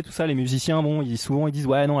s'engager, tout ça. Les musiciens, bon, souvent ils disent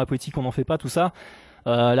ouais, non, la politique, on n'en fait pas, tout ça.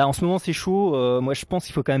 Là, en ce moment, c'est chaud. Moi, je pense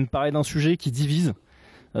qu'il faut quand même parler d'un sujet qui divise.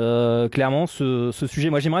 Clairement, ce sujet,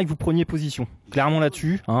 moi, j'aimerais que vous preniez position, clairement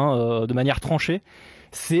là-dessus, hein, de manière tranchée.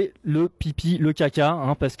 C'est le pipi, le caca,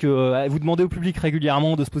 hein, parce que vous demandez au public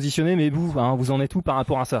régulièrement de se positionner, mais vous, hein, vous en êtes où par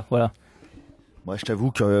rapport à ça, voilà. Moi, je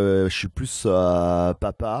t'avoue que je suis plus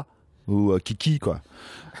papa ou kiki, quoi.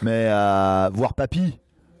 Mais voir papy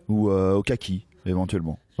ou au kaki,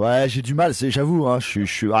 éventuellement. Ouais, j'ai du mal, j'avoue, hein, je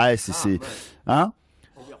suis, ouais, c'est, hein.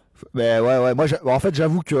 Mais ouais, moi, en fait,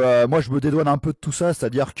 j'avoue que moi, je me dédouane un peu de tout ça,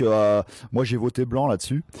 c'est-à-dire que moi, j'ai voté blanc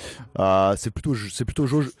là-dessus. C'est plutôt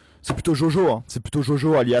Jojo, hein. C'est plutôt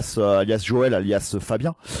Jojo, alias Joël, alias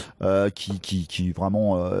Fabien, qui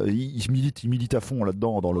vraiment, il milite à fond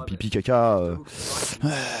là-dedans, dans le pipi caca.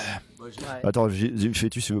 Attends,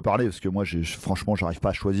 Fœtus, tu veux parler parce que moi, franchement, j'arrive pas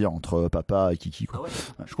à choisir entre papa et Kiki, quoi.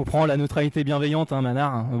 Je comprends la neutralité bienveillante, hein,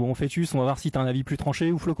 Manard. Bon, Fœtus, on va voir si t'as un avis plus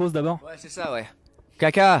tranché ou Flocos d'abord. Ouais, c'est ça, ouais.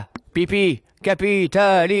 Caca, pipi,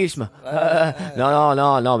 capitalisme.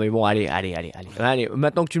 Non, mais bon, allez.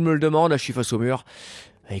 Maintenant que tu me le demandes, je suis face au mur.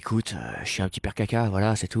 Écoute, je suis un petit père caca,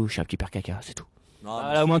 voilà, c'est tout. Je suis un petit père caca, c'est tout.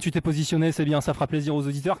 Là, au moins, tu t'es positionné, c'est bien. Ça fera plaisir aux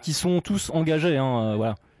auditeurs qui sont tous engagés, hein,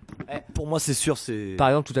 voilà. Pour moi, c'est sûr, c'est. Par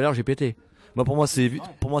exemple, tout à l'heure, j'ai pété. Moi, pour moi, c'est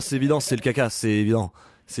évident, c'est le caca, c'est évident.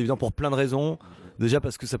 C'est évident pour plein de raisons. Déjà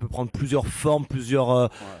parce que ça peut prendre plusieurs formes, plusieurs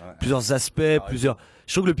aspects, plusieurs.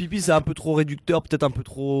 Je trouve que le pipi c'est un peu trop réducteur, peut-être un peu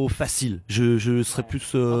trop facile. Je serais plus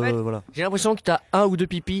en fait, voilà. J'ai l'impression que t'as un ou deux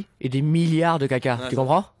pipis et des milliards de caca. Tu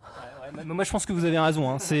comprends? Moi je pense que vous avez raison,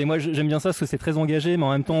 hein. Moi j'aime bien ça parce que c'est très engagé, mais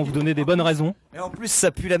en même temps vous donnez des bonnes raisons. Et en plus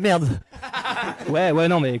ça pue la merde. Ouais,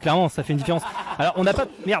 non, mais clairement ça fait une différence. Alors on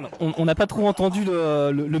n'a pas trop entendu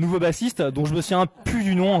le nouveau bassiste dont je me souviens plus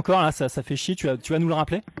du nom encore. Là ça fait chier. Tu vas nous le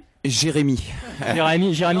rappeler? Jérémy,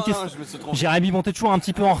 bon, t'es toujours un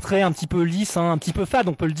petit peu en retrait, un petit peu lisse, hein, un petit peu fade,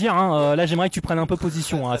 on peut le dire, hein. Là, j'aimerais que tu prennes un peu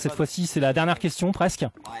position, hein. Cette fois-ci, c'est la dernière question, presque.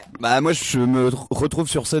 Bah, moi, je me retrouve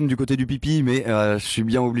sur scène du côté du pipi, mais je suis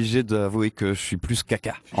bien obligé d'avouer que je suis plus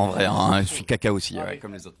caca. En vrai, hein, je suis caca aussi, ouais,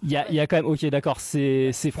 comme les autres. Il y a quand même, ok, d'accord,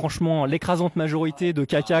 c'est franchement l'écrasante majorité de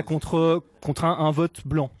caca contre un vote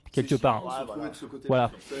blanc. Quelque part.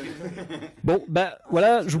 Voilà. Bon, bah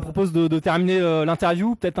voilà, je vous propose de terminer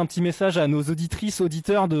l'interview. Peut-être un petit message à nos auditrices,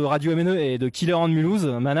 auditeurs de Radio MNE et de Killer on Mulhouse,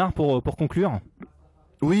 Manard, pour conclure.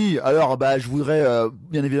 Oui, alors je voudrais,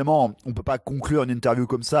 bien évidemment, on peut pas conclure une interview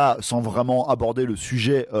comme ça sans vraiment aborder le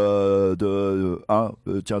sujet de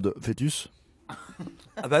Fœtus.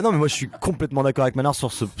 Ah bah non, mais moi je suis complètement d'accord avec Manard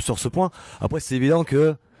sur ce point. Après c'est évident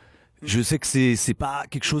que je sais que c'est pas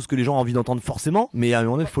quelque chose que les gens ont envie d'entendre forcément, mais à un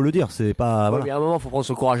moment donné, il faut le dire. C'est pas. Voilà. Mais à un moment, il faut prendre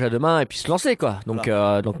son courage à deux mains et puis se lancer, quoi. Donc,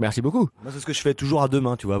 voilà. Donc merci beaucoup. Moi, c'est ce que je fais toujours à deux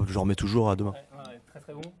mains, tu vois. Je remets toujours à deux mains.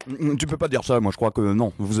 Très bon. Tu peux pas dire ça, moi je crois que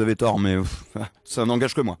non, vous avez tort, mais ça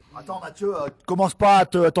n'engage que moi. Attends Mathieu, commence pas à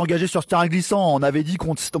t'engager sur ce terrain glissant. On avait dit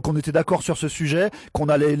qu'on était d'accord sur ce sujet, qu'on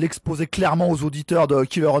allait l'exposer clairement aux auditeurs de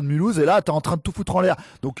Killer on Mulhouse, et là t'es en train de tout foutre en l'air.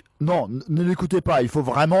 Donc non, ne l'écoutez pas, il faut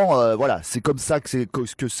vraiment, voilà, c'est comme ça que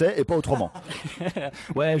c'est et pas autrement.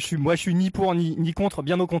 Ouais, je suis ni pour ni contre,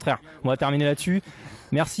 bien au contraire. On va terminer là-dessus.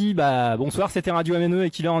 Merci, bonsoir, c'était Radio MNE et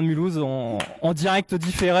Killer on Mulhouse en direct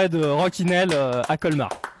différé de Rockinelle à Colmar.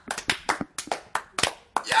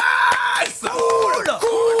 Yes! Cool,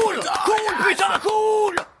 putain,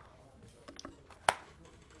 cool!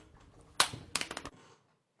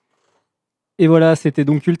 Et voilà, c'était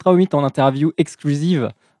donc Ultra Vomit en interview exclusive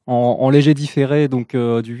en léger différé donc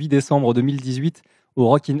du 8 décembre 2018 au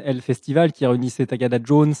Rock in Hell Festival qui réunissait Tagada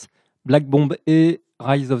Jones, Black Bomb et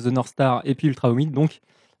Rise of the North Star et puis Ultra Vomit donc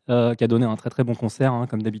qui a donné un très très bon concert hein,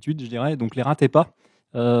 comme d'habitude je dirais, donc les ratez pas.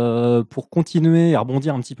 Pour continuer à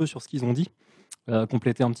rebondir un petit peu sur ce qu'ils ont dit,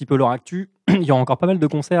 compléter un petit peu leur actu, il y aura encore pas mal de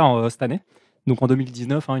concerts cette année. Donc en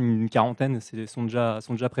 2019, hein, une quarantaine sont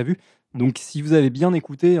déjà prévus. Donc si vous avez bien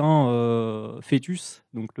écouté, Fœtus,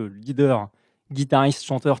 donc le leader, guitariste,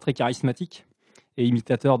 chanteur très charismatique et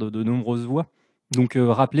imitateur de nombreuses voix. Donc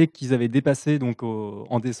rappelez qu'ils avaient dépassé donc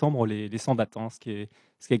en décembre les 100 dates, hein, ce qui est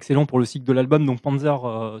excellent pour le cycle de l'album, donc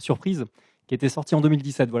Panzer Surprise, qui était sorti en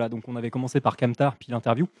 2017. Voilà, donc on avait commencé par Camtar, puis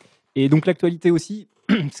l'interview. Et donc l'actualité aussi,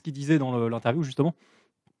 ce qu'il disait dans l'interview justement,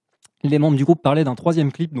 les membres du groupe parlaient d'un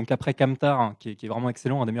troisième clip, donc après Camtar, hein, qui est vraiment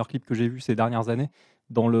excellent, un des meilleurs clips que j'ai vu ces dernières années,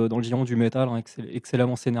 dans le giron du métal, hein,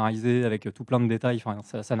 excellemment scénarisé, avec tout plein de détails,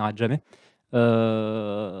 ça n'arrête jamais. Il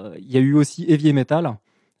y a eu aussi Heavy Metal,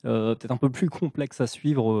 peut-être un peu plus complexe à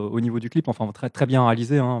suivre au niveau du clip, enfin très, très bien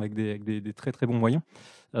réalisé, hein, avec des très très bons moyens.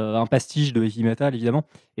 Un pastiche de heavy metal évidemment.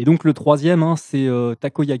 Et donc le troisième, hein, c'est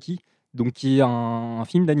Takoyaki, donc qui est un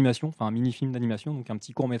film d'animation, enfin un mini-film d'animation, donc un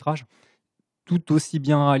petit court-métrage, tout aussi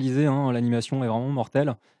bien réalisé, hein, l'animation est vraiment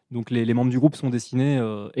mortelle. Donc les membres du groupe sont dessinés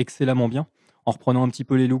excellemment bien, en reprenant un petit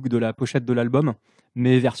peu les looks de la pochette de l'album,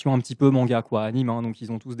 mais version un petit peu manga, quoi, anime, hein, donc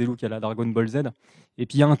ils ont tous des looks à la Dragon Ball Z. Et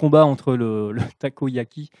puis il y a un combat entre le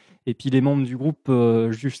Takoyaki et puis les membres du groupe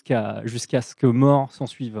jusqu'à ce que mort s'en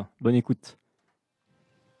suive. Bonne écoute.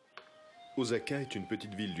 Osaka est une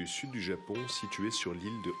petite ville du sud du Japon située sur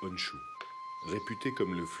l'île de Honshu. Réputée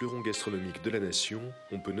comme le fleuron gastronomique de la nation,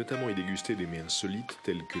 on peut notamment y déguster des mets insolites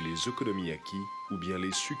tels que les okonomiyaki ou bien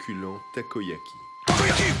les succulents takoyaki.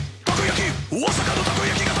 Takoyaki, takoyaki, Osaka no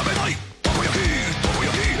takoyaki ga tabenai. Takoyaki,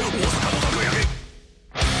 takoyaki, Osaka no takoyaki.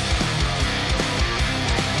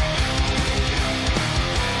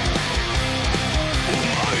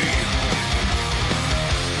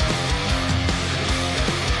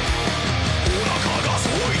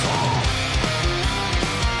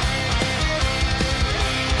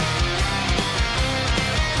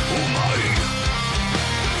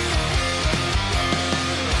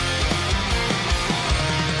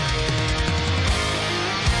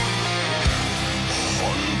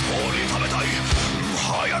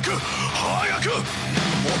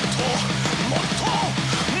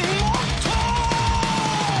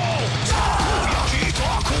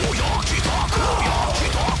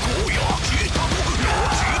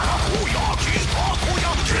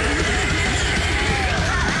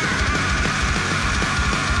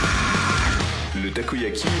 Le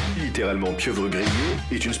takoyaki, littéralement pieuvre grillée,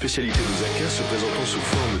 est une spécialité d'Osaka se présentant sous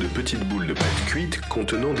forme de petites boules de pâte cuite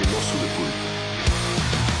contenant des morceaux de poule.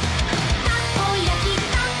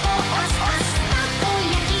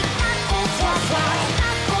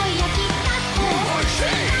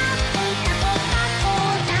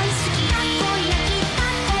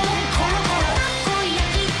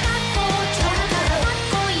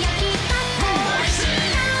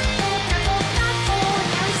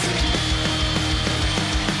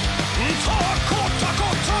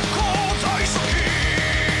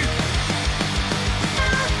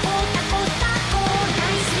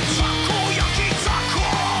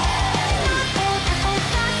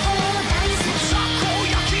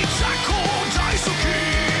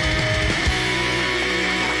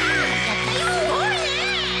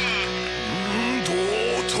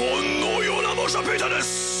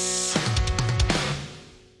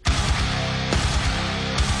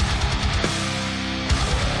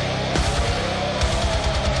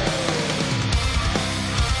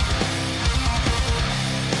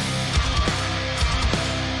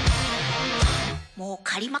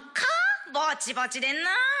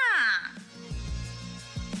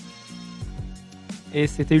 Et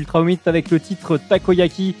c'était Ultra Vomit avec le titre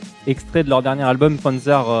Takoyaki, extrait de leur dernier album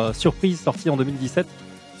Panzer Surprise, sorti en 2017.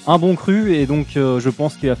 Un bon cru, et donc je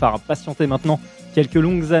pense qu'il va falloir patienter maintenant quelques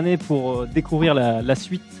longues années pour découvrir la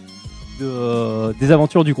suite des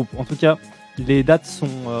aventures du groupe. En tout cas, les dates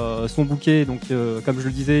sont bookées, donc comme je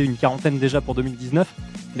le disais, une quarantaine déjà pour 2019.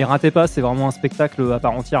 Les ratez pas, c'est vraiment un spectacle à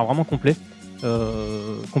part entière, vraiment complet.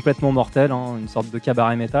 Complètement mortel, hein, une sorte de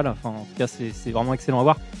cabaret métal. Enfin, en tout cas, c'est vraiment excellent à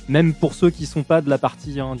voir, même pour ceux qui sont pas de la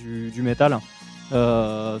partie, hein, du métal,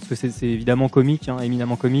 parce que c'est évidemment comique, hein,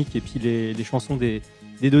 éminemment comique. Et puis les chansons des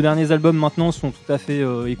deux derniers albums maintenant sont tout à fait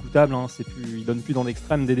écoutables, hein, ils donnent plus dans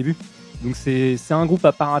l'extrême dès le début. Donc c'est un groupe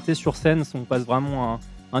à pas rater sur scène. On passe vraiment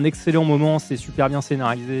un excellent moment. C'est super bien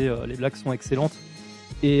scénarisé, les blagues sont excellentes.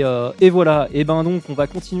 Et voilà. Et ben donc on va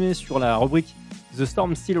continuer sur la rubrique The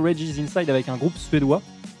Storm Still Rages Inside avec un groupe suédois,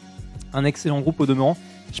 un excellent groupe au demeurant.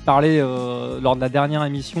 Je parlais lors de la dernière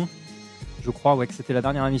émission, je crois que c'était la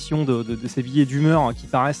dernière émission de ces billets d'humeur qui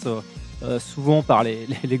paraissent souvent par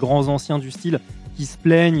les grands anciens du style, qui se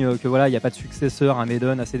plaignent que voilà, il n'y a pas de successeur à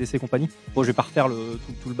Maiden, à CDC et compagnie. Bon, je vais pas refaire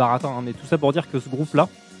tout le baratin, hein, mais tout ça pour dire que ce groupe-là,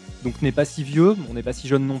 donc n'est pas si vieux, on n'est pas si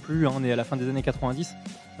jeune non plus, hein, on est à la fin des années 90,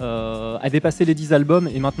 a dépassé les 10 albums,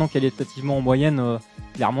 et maintenant qualitativement en moyenne,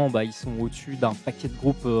 clairement ils sont au-dessus d'un paquet de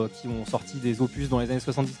groupes qui ont sorti des opus dans les années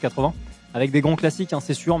 70-80, avec des grands classiques, hein,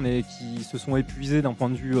 c'est sûr, mais qui se sont épuisés d'un point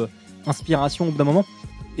de vue inspiration au bout d'un moment.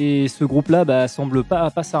 Et ce groupe-là semble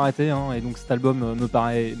pas s'arrêter, hein, et donc cet album me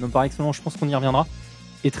paraît excellent, je pense qu'on y reviendra.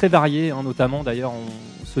 Et très varié, hein, notamment d'ailleurs,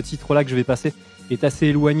 ce titre-là que je vais passer est assez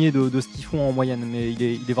éloigné de ce qu'ils font en moyenne, mais il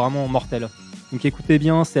est vraiment mortel. Donc écoutez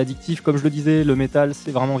bien, c'est addictif, comme je le disais, le métal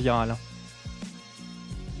c'est vraiment viral.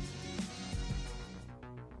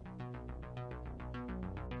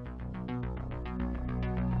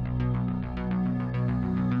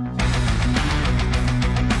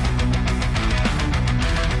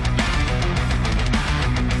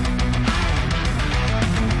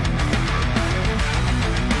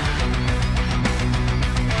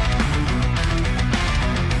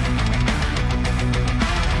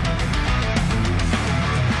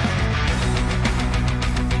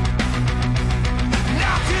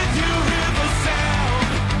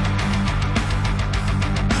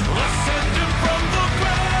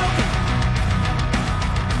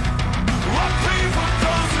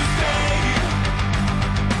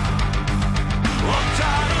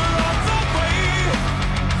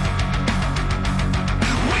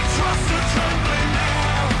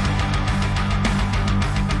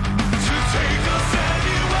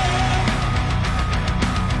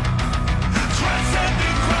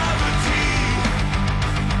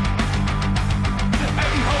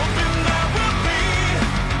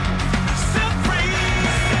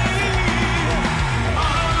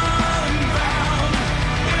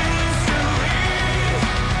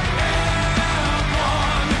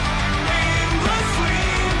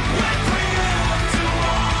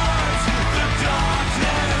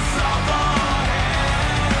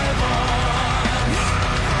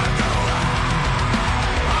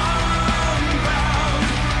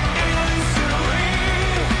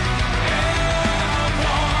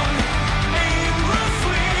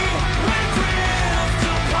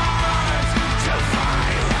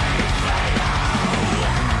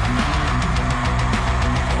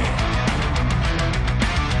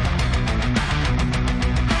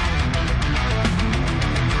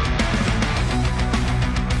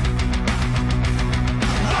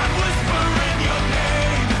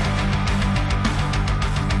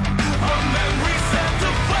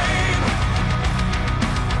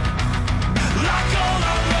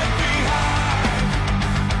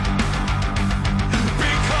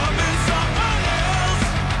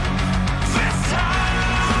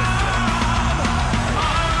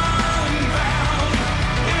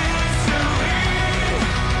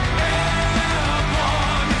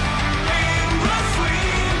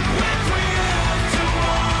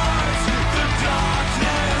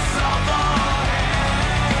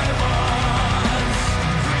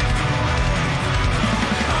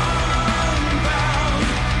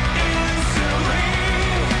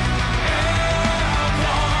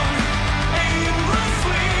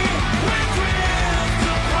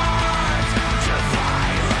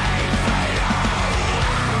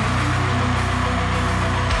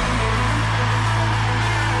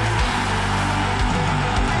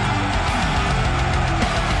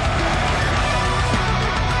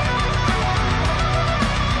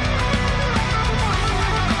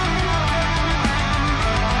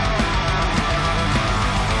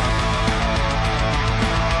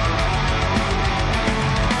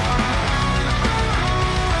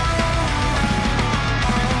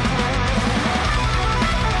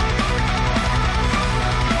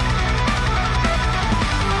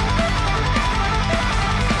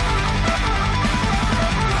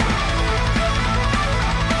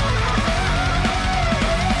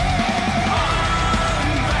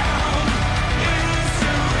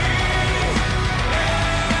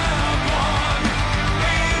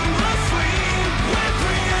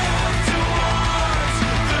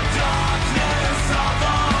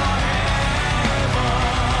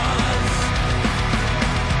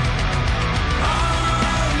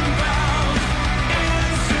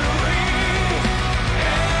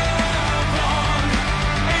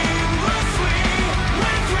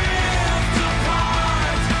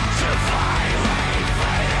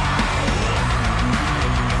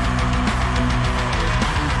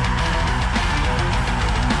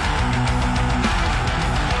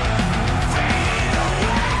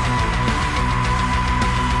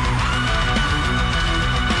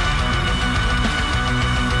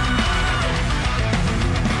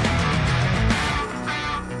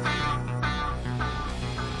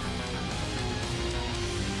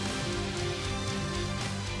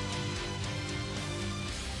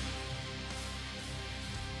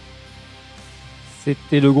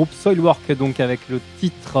 C'était le groupe Soilwork, donc avec le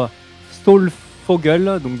titre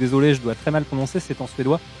Stålfågel, donc désolé, je dois très mal prononcer, c'est en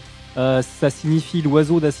suédois. Ça signifie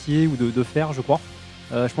l'oiseau d'acier ou de fer, je crois.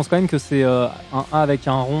 Je pense quand même que c'est un A avec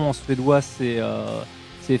un rond en suédois, c'est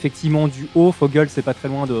effectivement du haut. Fogel, c'est pas très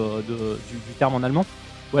loin du terme en allemand.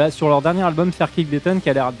 Voilà, sur leur dernier album, Verkligheten, qui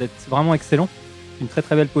a l'air d'être vraiment excellent. Une très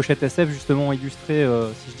très belle pochette SF, justement illustrée,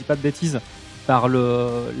 si je dis pas de bêtises, par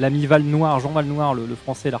l'ami Jean Valnoir, le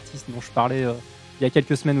français, l'artiste dont je parlais il y a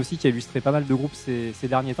quelques semaines aussi, qui a illustré pas mal de groupes ces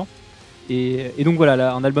derniers temps. Et donc voilà,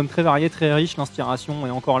 là, un album très varié, très riche, l'inspiration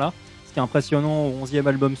est encore là. Ce qui est impressionnant au 11e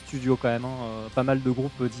album studio quand même, pas mal de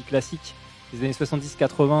groupes dits classiques des années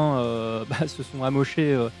 70-80 se sont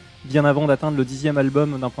amochés bien avant d'atteindre le 10e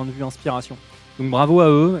album d'un point de vue inspiration. Donc bravo à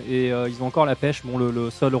eux, et ils ont encore la pêche. Bon, le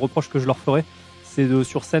seul reproche que je leur ferai, c'est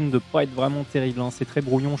sur scène de pas être vraiment terrible, hein. C'est très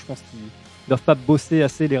brouillon, je pense qu'ils doivent pas bosser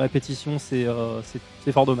assez les répétitions, c'est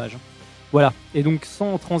fort dommage. Voilà, et donc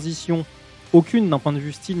sans transition aucune d'un point de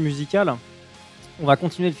vue style musical, on va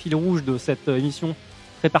continuer le fil rouge de cette émission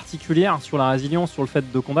très particulière sur la résilience, sur le fait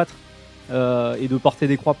de combattre et de porter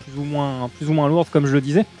des croix plus ou moins lourdes, comme je le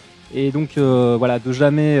disais. Et donc voilà, de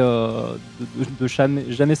jamais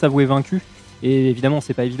s'avouer vaincu. Et évidemment,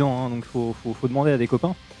 c'est pas évident, hein, donc faut demander à des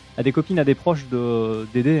copains, à des copines, à des proches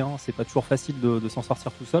d'aider. Hein, c'est pas toujours facile de s'en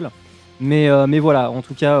sortir tout seul. Mais voilà, en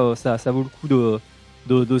tout cas, ça vaut le coup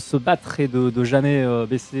de se battre et de jamais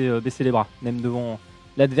baisser les bras, même devant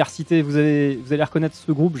l'adversité. Vous allez reconnaître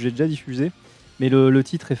ce groupe, j'ai déjà diffusé, mais le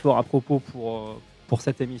titre est fort à propos pour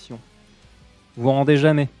cette émission. Vous en rendez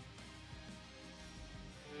jamais.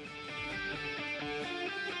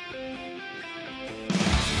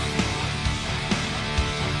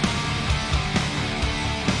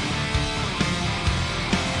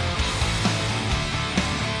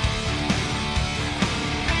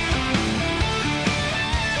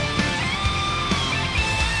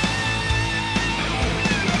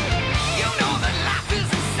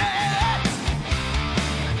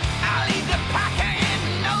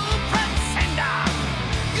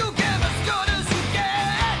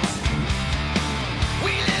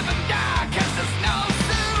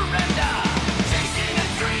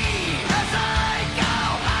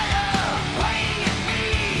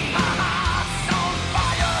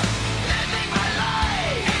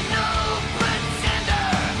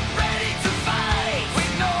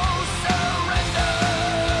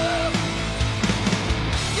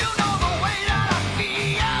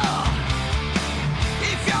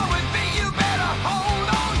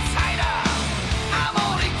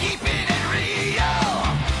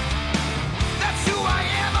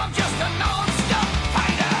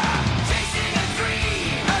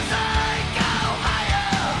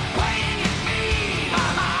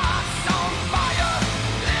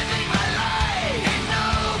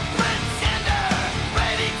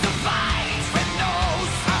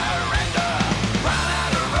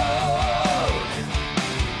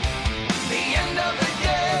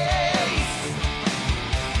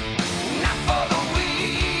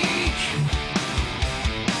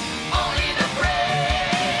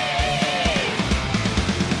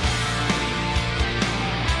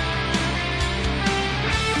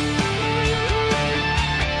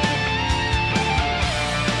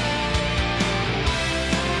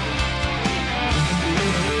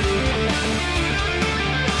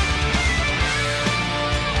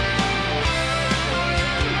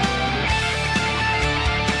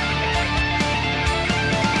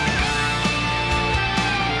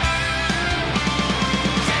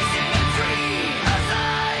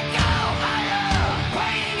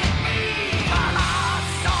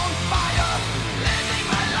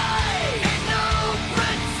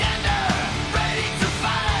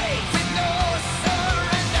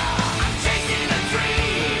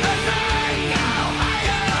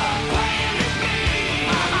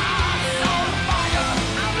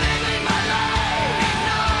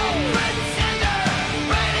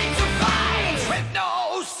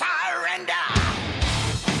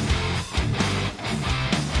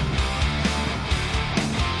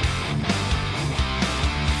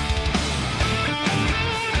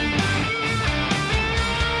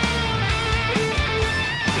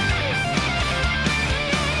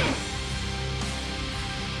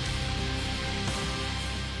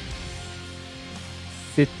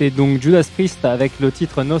 C'était donc Judas Priest avec le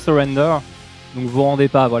titre No Surrender. Donc vous vous rendez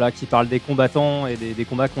pas, voilà, qui parle des combattants et des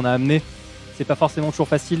combats qu'on a amenés. C'est pas forcément toujours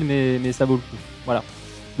facile, mais ça vaut le coup. Voilà.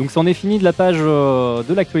 Donc c'en est fini de la page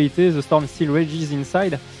de l'actualité, The Storm Still Rages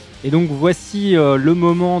Inside. Et donc voici le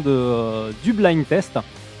moment du blind test.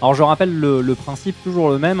 Alors je rappelle le principe,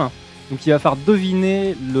 toujours le même. Donc il va falloir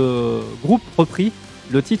deviner le groupe repris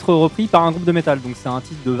Le titre repris par un groupe de métal, donc c'est un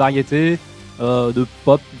titre de variété, de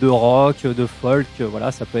pop, de rock, de folk,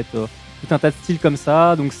 voilà, ça peut être tout un tas de styles comme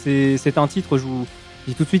ça. Donc c'est un titre, je vous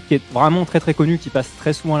dis tout de suite, qui est vraiment très très connu, qui passe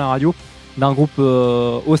très souvent à la radio, d'un groupe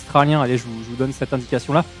australien. Allez, je vous donne cette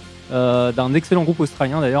indication-là, d'un excellent groupe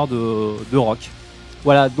australien d'ailleurs de rock.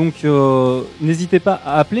 Voilà, donc n'hésitez pas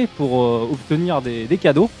à appeler pour obtenir des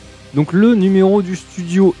cadeaux. Donc le numéro du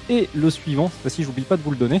studio est le suivant, cette fois-ci j'oublie pas de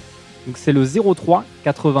vous le donner. Donc c'est le 03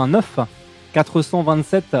 89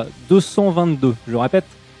 427 222. Je répète,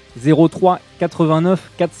 03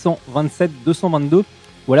 89 427 222.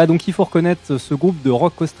 Voilà, donc il faut reconnaître ce groupe de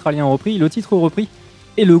rock australien repris, le titre repris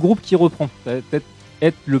et le groupe qui reprend. Ça va peut-être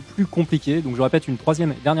être le plus compliqué. Donc je répète une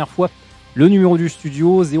troisième et dernière fois, le numéro du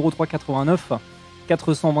studio 03 89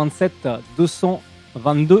 427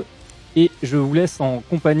 222. Et je vous laisse en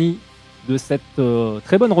compagnie de cette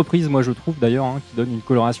très bonne reprise, moi je trouve d'ailleurs, hein, qui donne une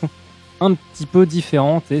coloration un petit peu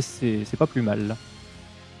différente et c'est pas plus mal.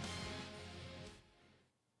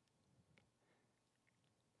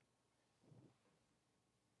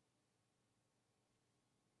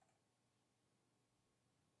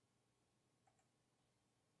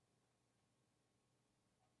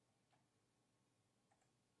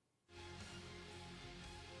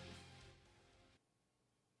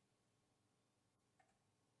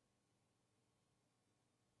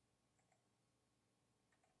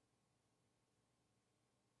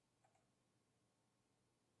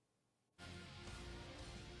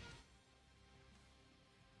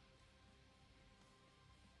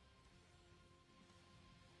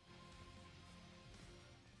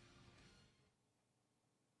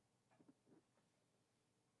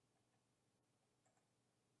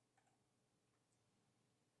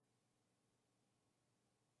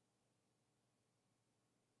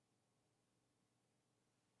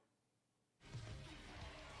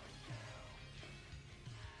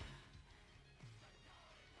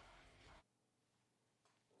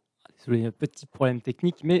 Désolé, petit problème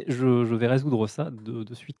technique, mais je vais résoudre ça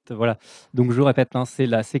de suite. Voilà. Donc je répète, hein, c'est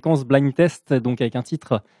la séquence blind test, donc avec un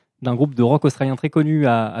titre d'un groupe de rock australien très connu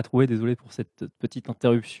à trouver. Désolé pour cette petite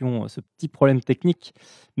interruption, ce petit problème technique.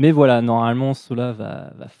 Mais voilà, normalement cela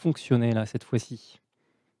va fonctionner là cette fois-ci.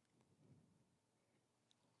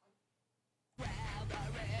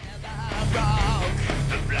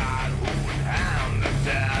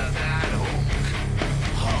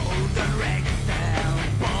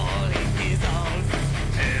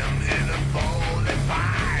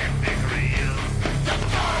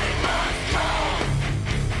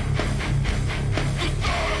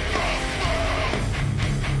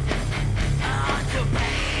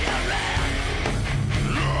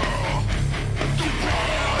 To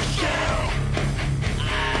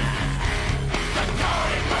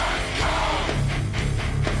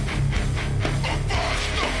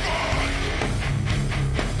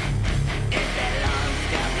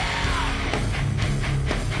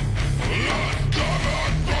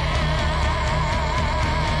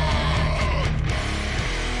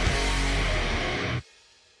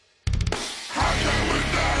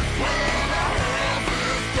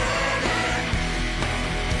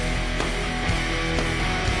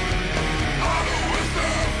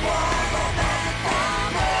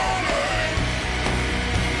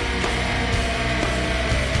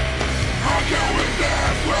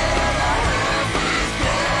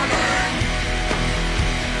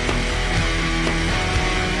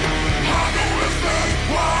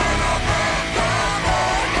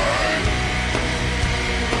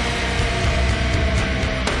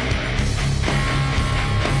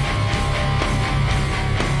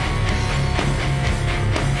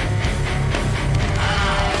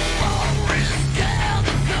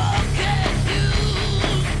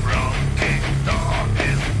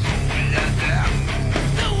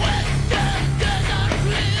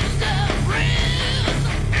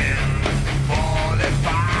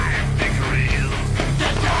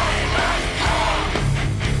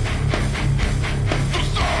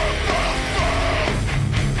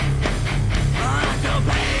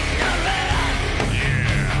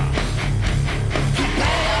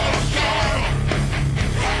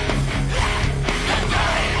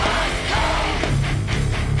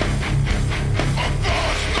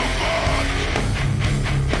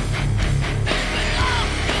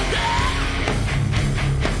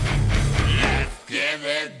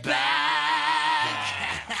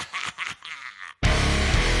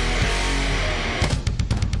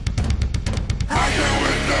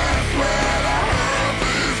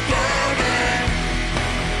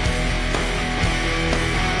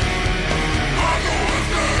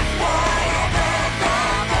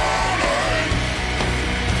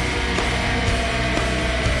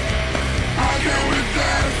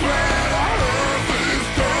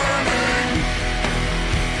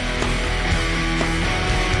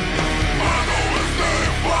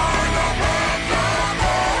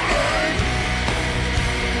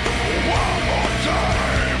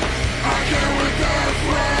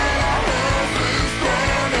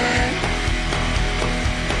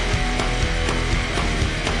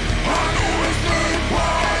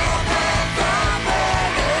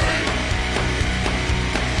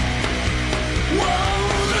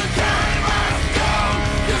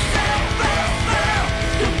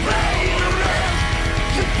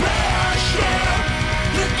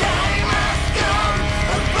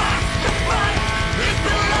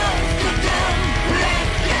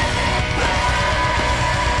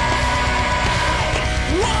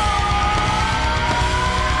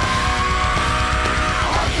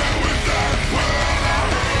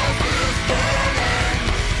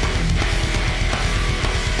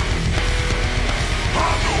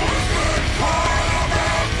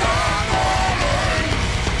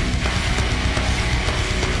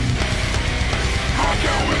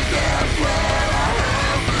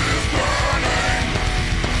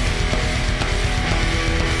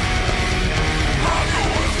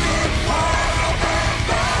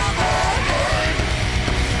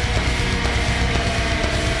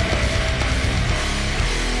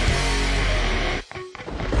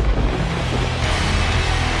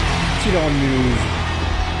Killer on Mulhouse.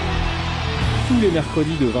 Tous les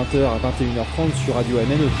mercredis de 20h à 21h30 sur Radio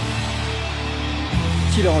MNE.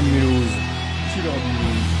 Killer on Mulhouse. Killer on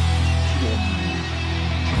Mulhouse. Killer on Mulhouse.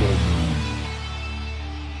 Killer on Mulhouse.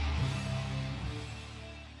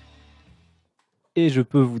 Et je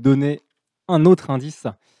peux vous donner un autre indice.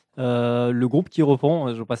 Le groupe qui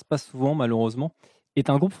reprend, je passe pas souvent malheureusement, est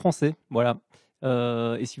un groupe français. Voilà.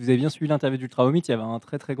 Et si vous avez bien suivi l'interview d'Ultra Vomit, il y avait un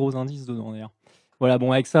très très gros indice dedans d'ailleurs. Voilà,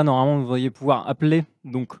 bon, avec ça, normalement, vous devriez pouvoir appeler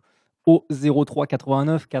donc au 03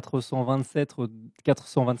 89 427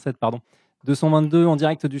 222 en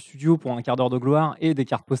direct du studio pour un quart d'heure de gloire et des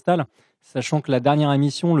cartes postales, sachant que la dernière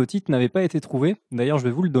émission, le titre n'avait pas été trouvé. D'ailleurs, je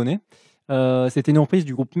vais vous le donner. C'était une reprise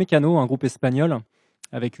du groupe Mécano, un groupe espagnol,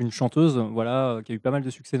 avec une chanteuse voilà, qui a eu pas mal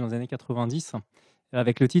de succès dans les années 90,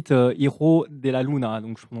 avec le titre Hijo de la Luna.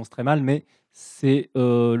 Donc, je prononce très mal, mais c'est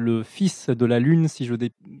le fils de la Lune, si je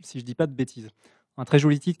dis pas de bêtises. Un très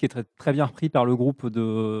joli titre qui est très, très bien repris par le groupe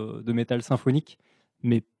de métal symphonique,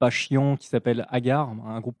 mais pas chiant, qui s'appelle Agar,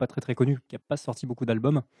 un groupe pas très très connu, qui n'a pas sorti beaucoup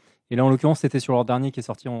d'albums. Et là, en l'occurrence, c'était sur leur dernier qui est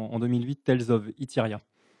sorti en 2008, Tales of Itiria.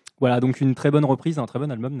 Voilà, donc une très bonne reprise, un très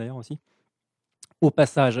bon album d'ailleurs aussi, au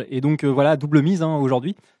passage. Et donc voilà, double mise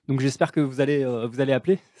aujourd'hui. Donc j'espère que vous allez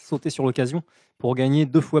appeler, sauter sur l'occasion pour gagner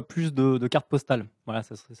 2 fois plus de cartes postales. Voilà,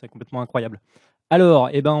 ça serait complètement incroyable. Alors,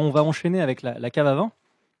 on va enchaîner avec la cave à vin.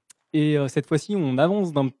 Et cette fois-ci, on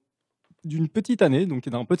avance d'une petite année, donc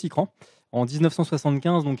d'un petit cran. En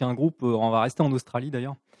 1975, donc un groupe, on va rester en Australie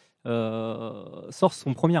d'ailleurs, sort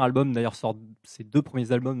son premier album, d'ailleurs sort ses 2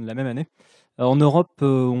 premiers albums la même année. En Europe,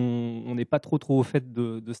 on n'est pas trop au fait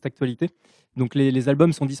de cette actualité. Donc les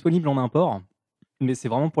albums sont disponibles en import, mais c'est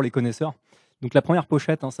vraiment pour les connaisseurs. Donc la première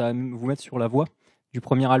pochette, ça va vous mettre sur la voix du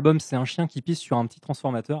premier album, c'est un chien qui pisse sur un petit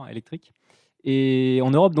transformateur électrique. Et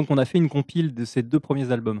en Europe, donc on a fait une compile de ces 2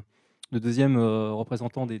 premiers albums. Le deuxième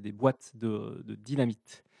représentant des boîtes de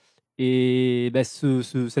dynamite. Et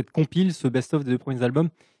cette compile, ce best-of des 2 premiers albums,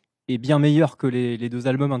 est bien meilleur que les 2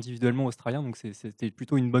 albums individuellement australiens. Donc c'était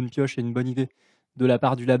plutôt une bonne pioche et une bonne idée de la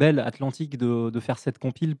part du label Atlantique de faire cette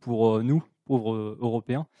compile pour nous, pauvres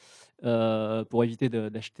Européens, pour éviter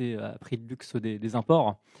d'acheter à prix de luxe des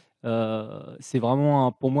imports. C'est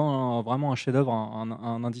vraiment pour moi vraiment un chef-d'œuvre,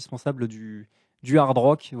 un indispensable du hard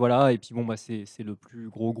rock, voilà. Et puis c'est le plus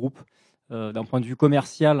gros groupe d'un point de vue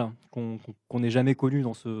commercial qu'on n'ait jamais connu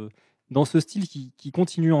dans ce style qui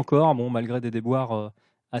continue encore, malgré des déboires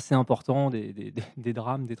assez importants, des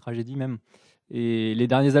drames, des tragédies même. Et les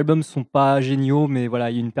derniers albums sont pas géniaux, mais voilà,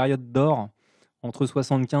 il y a une période d'or entre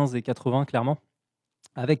 75 et 80 clairement,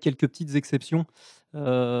 avec quelques petites exceptions.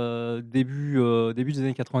 Début des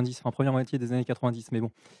années 90, première moitié des années 90, mais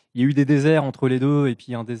bon, il y a eu des déserts entre les deux, et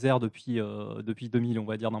puis un désert depuis 2000, on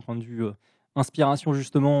va dire, d'un point de vue inspiration,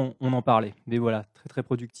 justement, on en parlait. Mais voilà, très très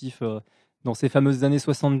productif dans ces fameuses années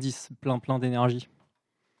 70, plein d'énergie.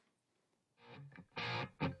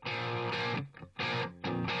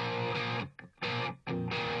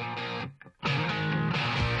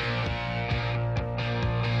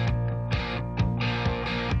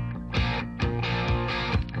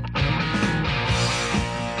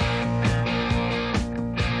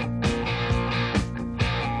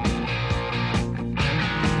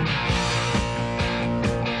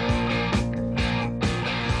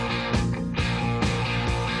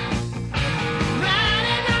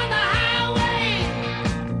 Riding on the highway,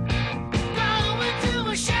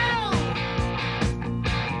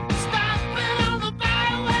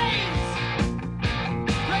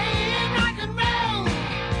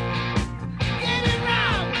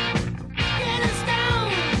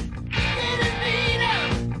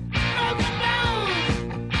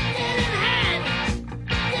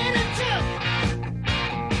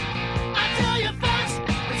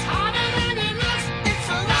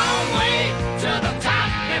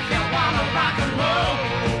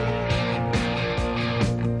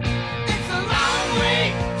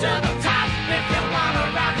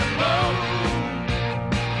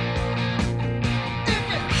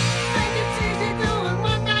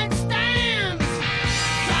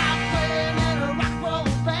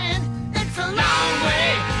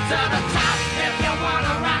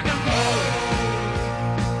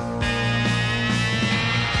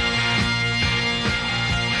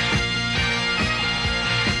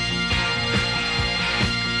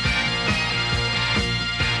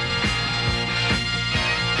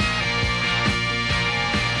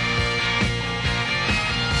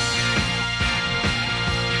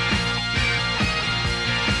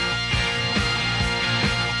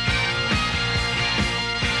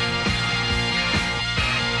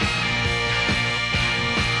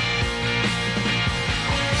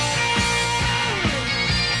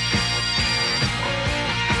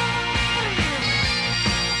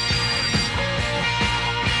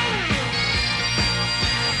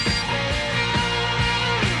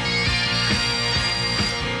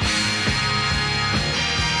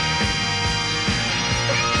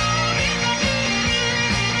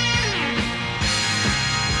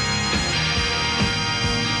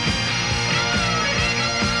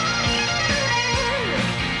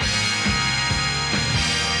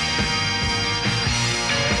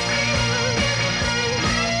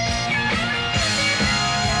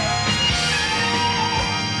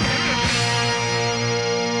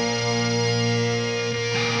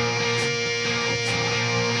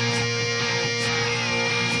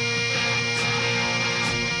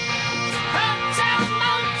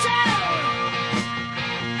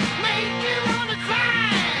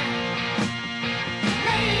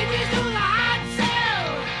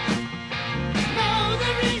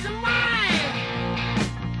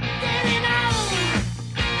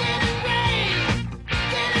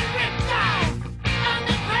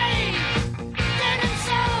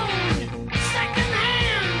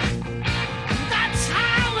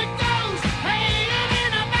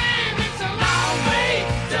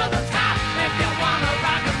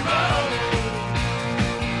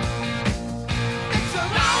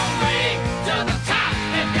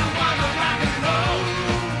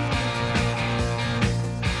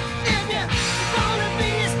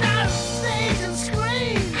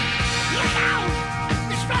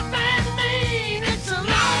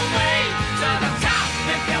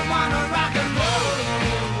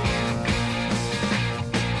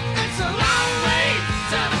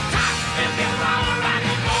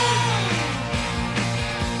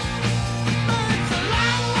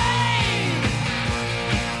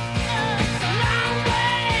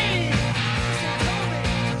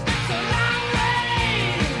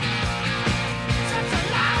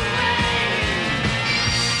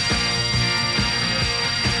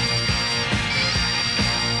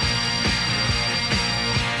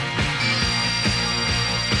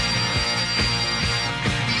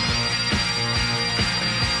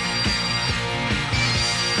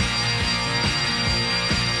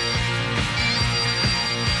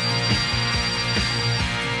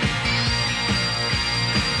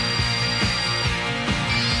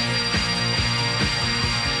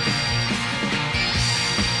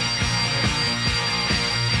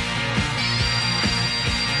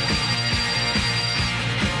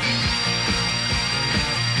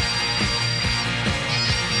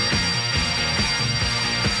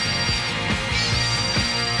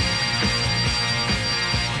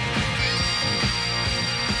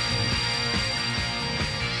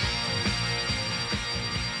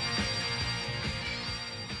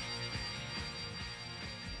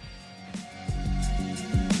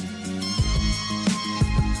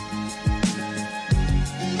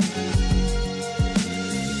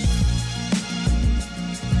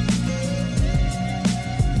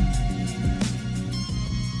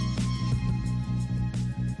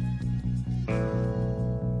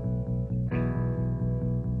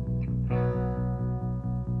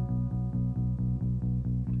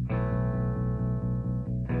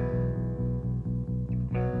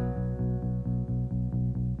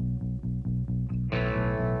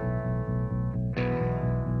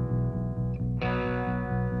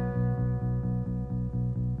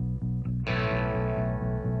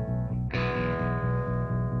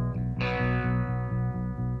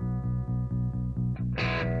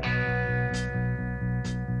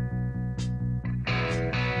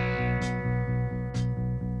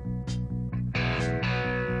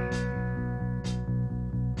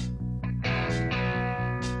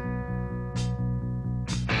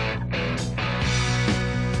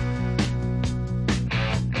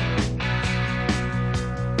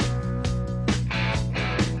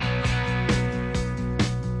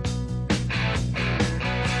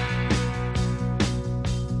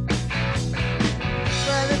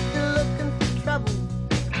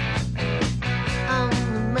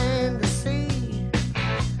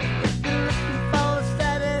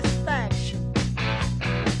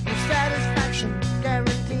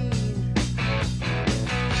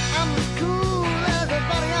 I'm as cool as a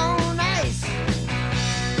buddy on ice.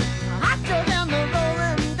 Hotter than the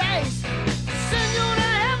rolling dice. Send you to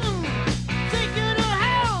heaven, take you to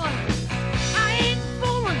hell. I ain't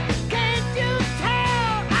fooling, can't you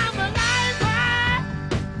tell? I'm alive, why?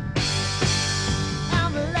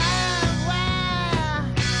 I'm alive,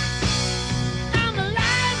 why? I'm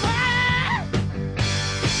alive, why?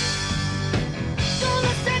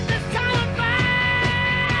 Gonna set this town on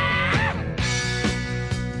fire.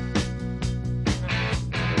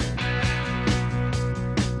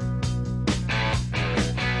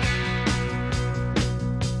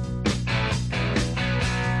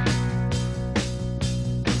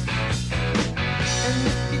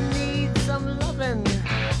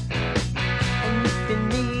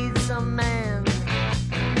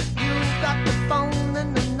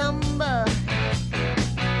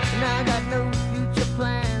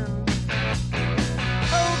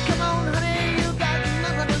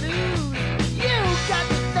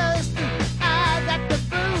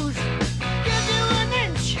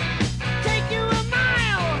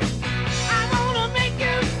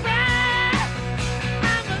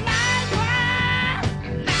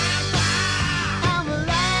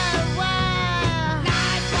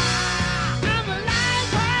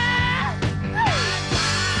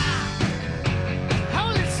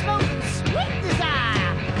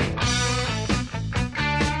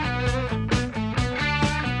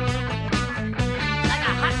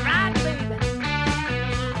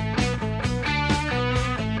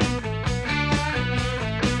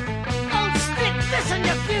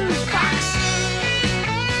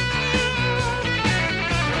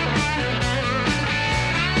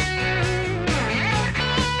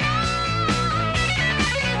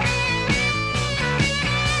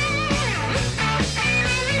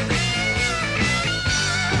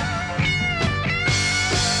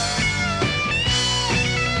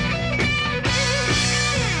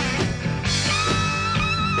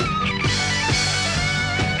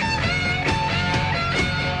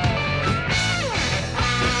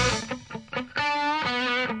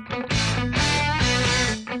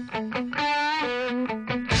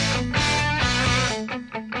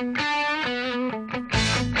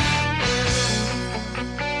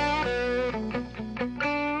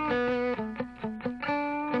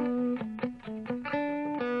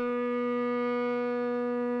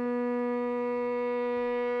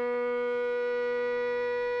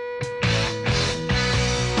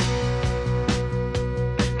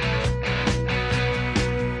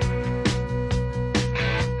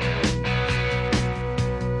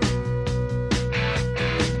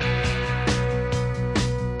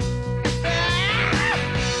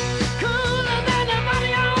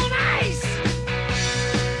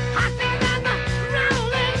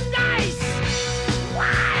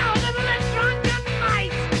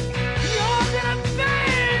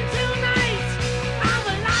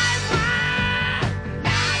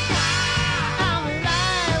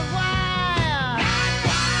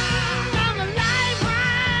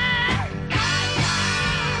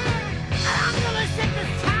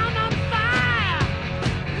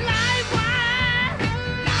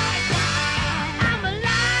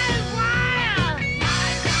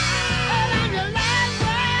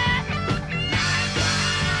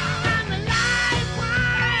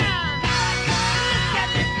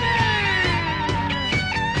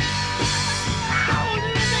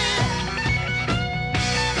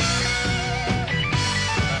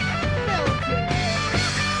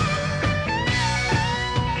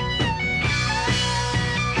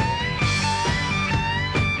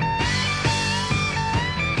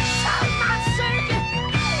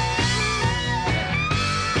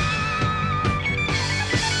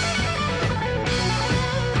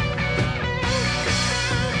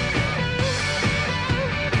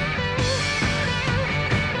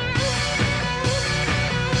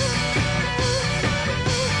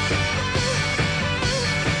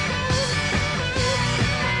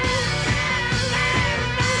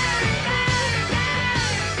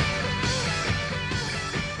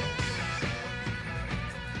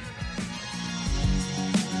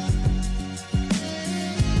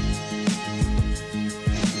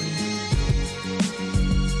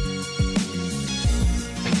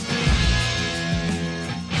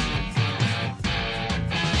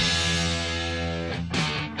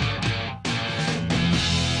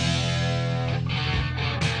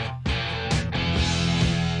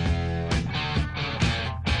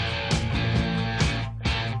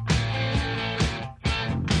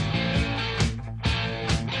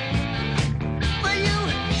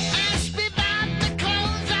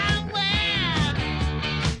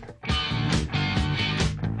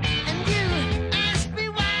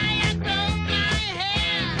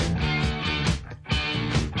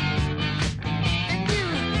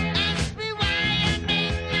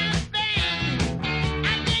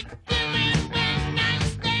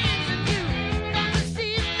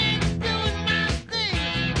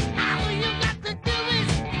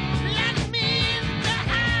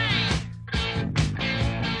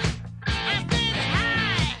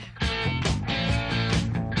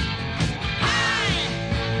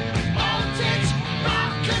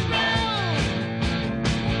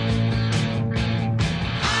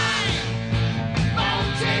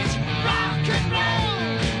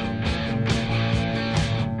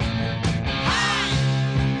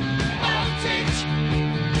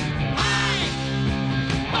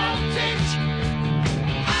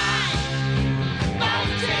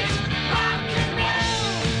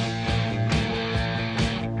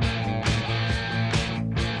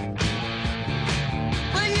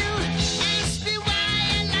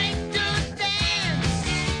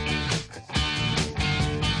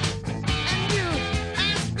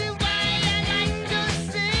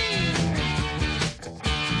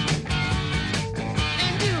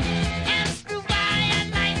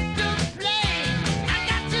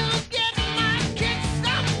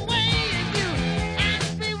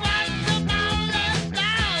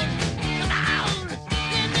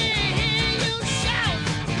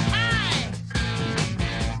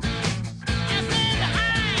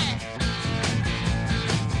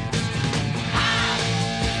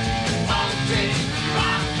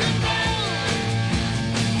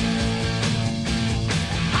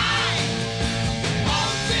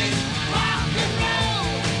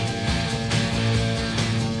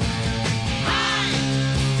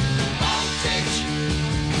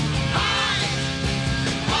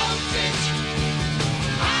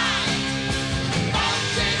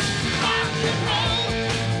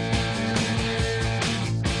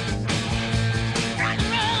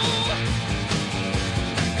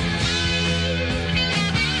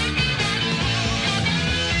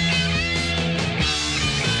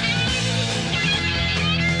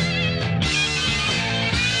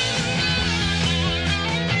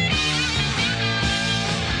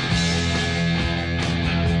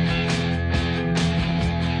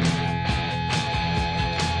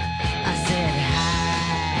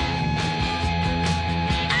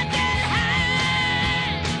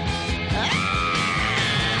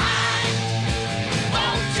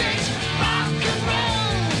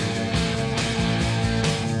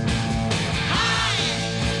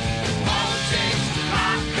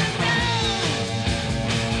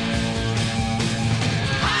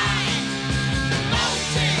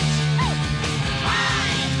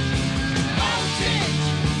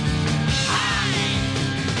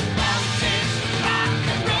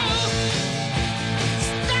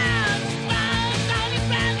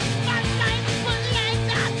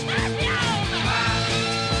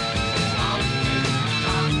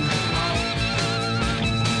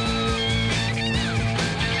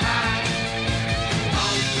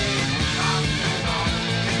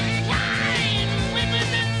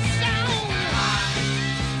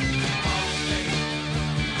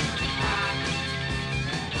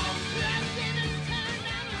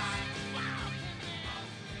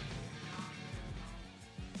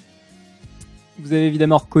 vous avez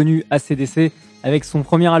évidemment reconnu AC/DC avec son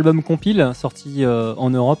premier album compile sorti en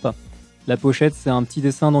Europe. La pochette, c'est un petit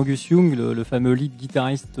dessin d'Angus Young, le fameux lead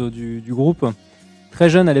guitariste du groupe. Très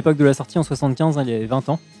jeune à l'époque de la sortie en 75, il avait 20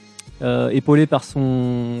 ans. Épaulé par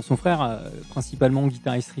son frère, principalement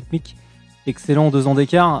guitariste rythmique. Excellent, 2 ans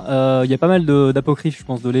d'écart. Il y a pas mal d'apocryphes, je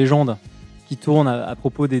pense, de légendes qui tournent à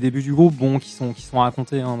propos des débuts du groupe, qui sont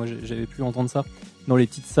racontés. Moi, j'avais pu entendre ça dans les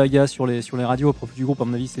petites sagas sur les radios à propos du groupe. À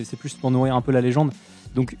mon avis, c'est plus pour nourrir un peu la légende.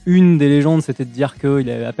 Donc, une des légendes, c'était de dire qu'il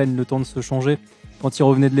avait à peine le temps de se changer quand il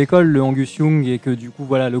revenait de l'école, le Angus Young, et que du coup,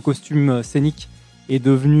 voilà, le costume scénique est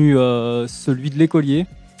devenu celui de l'écolier.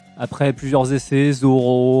 Après plusieurs essais,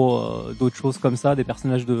 Zorro, d'autres choses comme ça, des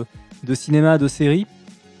personnages de cinéma, de série.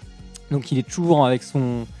 Donc il est toujours avec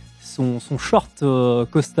son short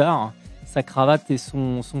costard, sa cravate et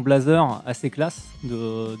son blazer assez classe,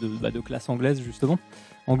 de classe anglaise justement,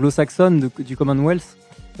 anglo-saxonne du Commonwealth.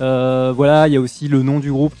 Voilà, il y a aussi le nom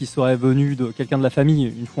du groupe qui serait venu de quelqu'un de la famille,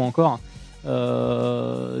 une fois encore,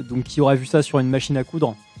 donc qui aurait vu ça sur une machine à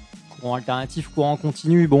coudre. Courant alternatif, courant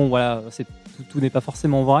continu, bon voilà, tout n'est pas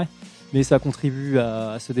forcément vrai, mais ça contribue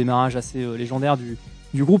à ce démarrage assez légendaire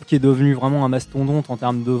du groupe qui est devenu vraiment un mastodonte en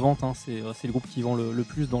termes de vente. C'est le groupe qui vend le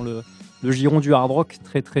plus dans le giron du hard rock,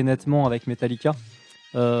 très très nettement avec Metallica.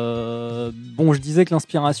 Je disais que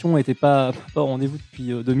l'inspiration n'était pas au rendez-vous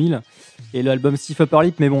depuis 2000 et l'album Stiff Upper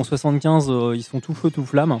Lip, mais bon, 75, ils sont tout feu tout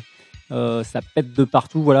flamme. Ça pète de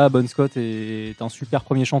partout. Voilà, Bon Scott est un super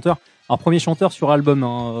premier chanteur. Alors premier chanteur sur album,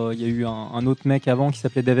 il y a eu un autre mec avant qui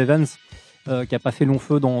s'appelait Dave Evans, qui a pas fait long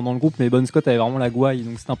feu dans le groupe, mais Bon Scott avait vraiment la gouaille,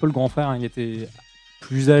 donc c'était un peu le grand frère. Il était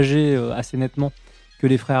plus âgé assez nettement que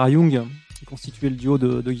les frères Young, qui constituaient le duo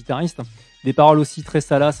de guitaristes. Des paroles aussi très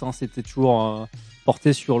salaces, c'était toujours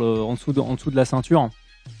porté sur en dessous de la ceinture,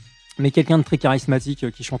 mais quelqu'un de très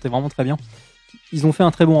charismatique qui chantait vraiment très bien. Ils ont fait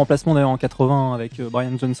un très bon remplacement d'ailleurs en 80 avec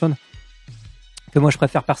Brian Johnson, que moi je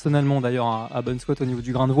préfère personnellement d'ailleurs à Bon Scott au niveau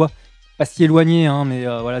du grain de voix. Pas si éloigné, mais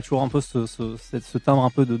voilà, toujours un peu ce timbre un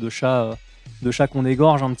peu de chat qu'on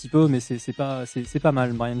égorge un petit peu, mais c'est pas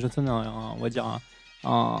mal. Brian Johnson on va dire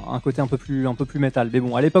un côté un peu plus métal. Mais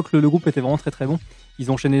bon, à l'époque le groupe était vraiment très très bon.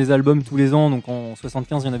 Ils enchaînaient les albums tous les ans, donc en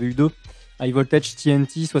 75 il y en avait eu 2. High Voltage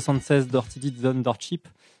TNT, 76 Dirty Deeds Done Dirt Cheap,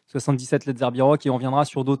 77 Let There Be Rock, et on viendra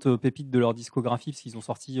sur d'autres pépites de leur discographie parce qu'ils ont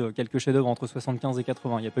sorti quelques chefs-d'œuvre entre 75 et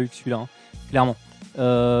 80. Il n'y a pas eu que celui-là, clairement.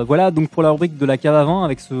 Voilà donc pour la rubrique de la cave à vin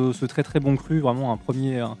avec ce très très bon cru, vraiment un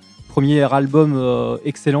premier album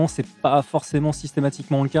excellent. C'est pas forcément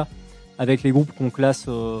systématiquement le cas avec les groupes qu'on classe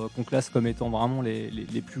comme étant vraiment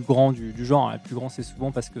les plus grands du genre. Les plus grands, c'est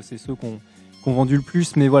souvent parce que c'est ceux qu'on vendu le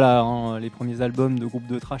plus, mais voilà, les premiers albums de groupes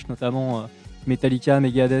de thrash, notamment Metallica,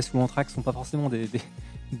 Megadeth ou Anthrax, sont pas forcément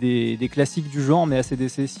des classiques du genre, mais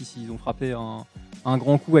AC/DC, ils ont frappé un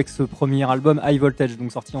grand coup avec ce premier album High Voltage,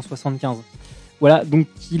 donc sorti en 75. Voilà, donc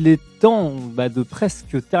il est temps de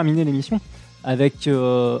presque terminer l'émission avec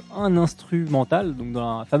un instrumental, donc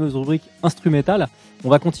dans la fameuse rubrique instrumental. On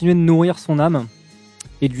va continuer de nourrir son âme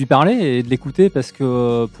et de lui parler et de l'écouter, parce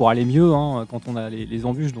que pour aller mieux, quand on a les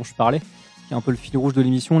embûches dont je parlais, qui est un peu le fil rouge de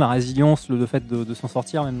l'émission, la résilience, le fait de s'en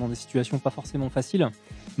sortir même dans des situations pas forcément faciles,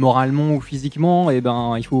 moralement ou physiquement,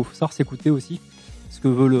 il faut savoir s'écouter aussi. Ce que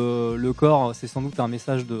veut le corps, c'est sans doute un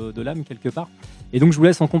message de l'âme quelque part. Et donc je vous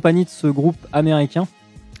laisse en compagnie de ce groupe américain,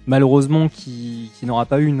 malheureusement qui n'aura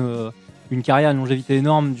pas eu une carrière, une longévité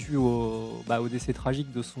énorme due au décès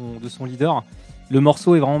tragique de son leader. Le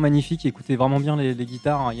morceau est vraiment magnifique, écoutez vraiment bien les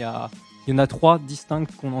guitares. Il y en a 3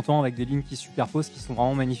 distinctes qu'on entend avec des lignes qui se superposent, qui sont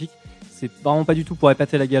vraiment magnifiques. C'est vraiment pas du tout pour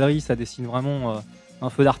épater la galerie, ça dessine vraiment un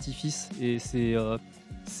feu d'artifice et c'est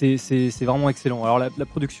vraiment excellent. Alors la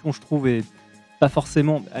production, je trouve, est pas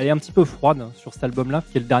forcément, elle est un petit peu froide sur cet album-là,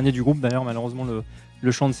 qui est le dernier du groupe d'ailleurs, malheureusement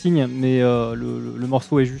le chant de signe, mais le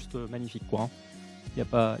morceau est juste magnifique, quoi. Il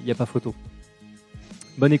y a pas photo.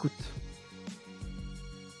 Bonne écoute.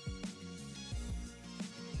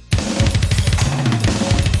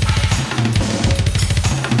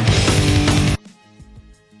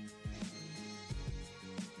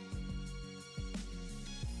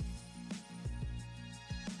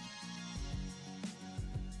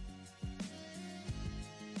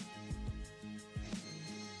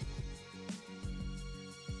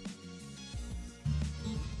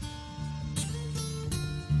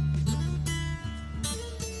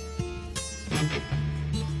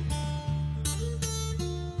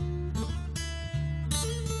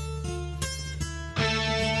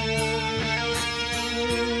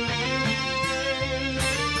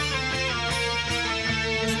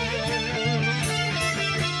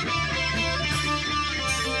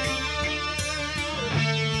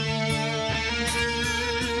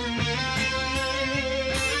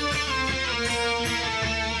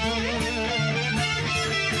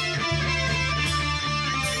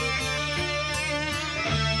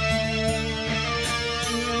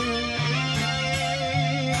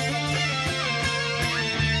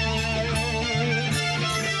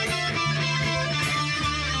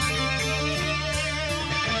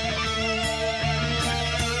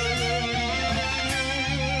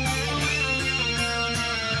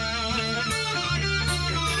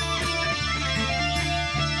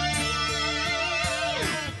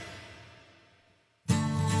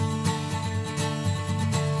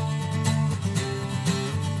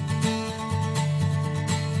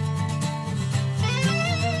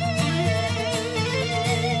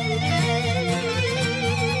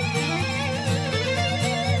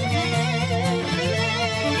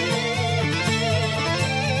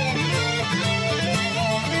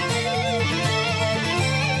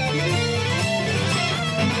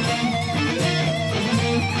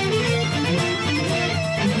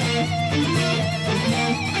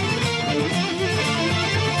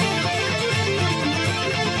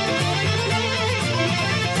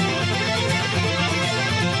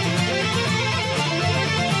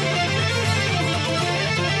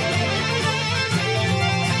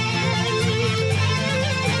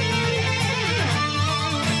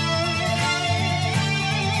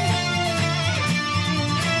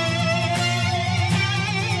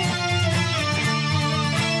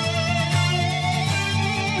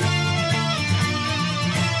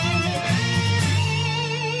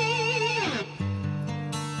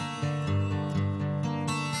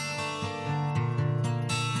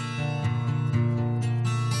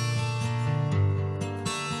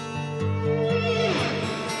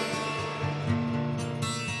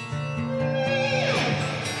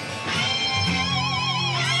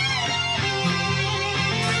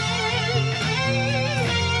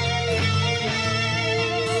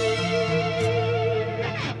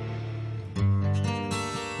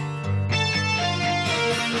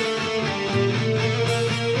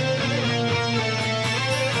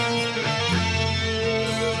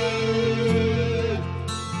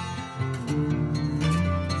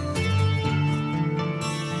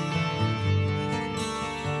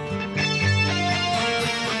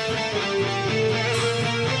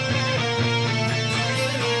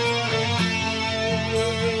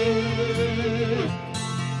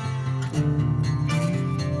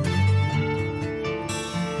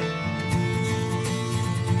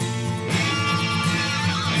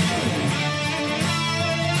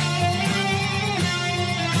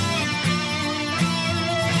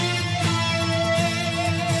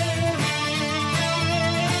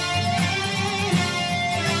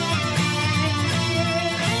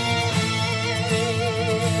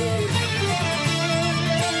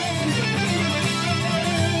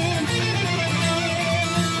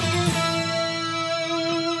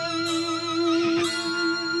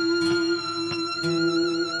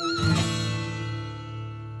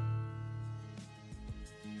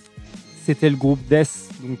 c'était le groupe Death,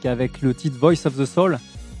 donc avec le titre Voice of the Soul,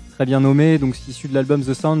 très bien nommé, donc issu de l'album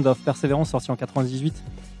The Sound of Perseverance sorti en 98,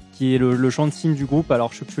 qui est le chant de signe du groupe.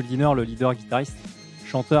 Alors Chuck Schuldiner, le leader guitariste,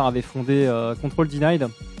 chanteur, avait fondé Control Denied,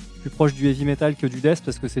 plus proche du heavy metal que du death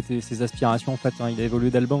parce que c'était ses aspirations en fait. Il a évolué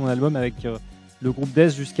d'album en album avec le groupe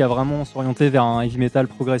Death jusqu'à vraiment s'orienter vers un heavy metal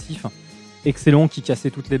progressif, excellent, qui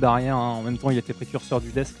cassait toutes les barrières. En même temps, il était précurseur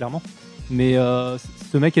du death clairement. Mais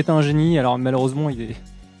ce mec était un génie. Alors malheureusement, il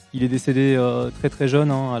est décédé très très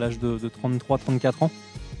jeune, à l'âge de 33-34 ans,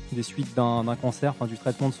 des suites d'un cancer, du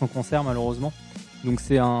traitement de son cancer malheureusement. Donc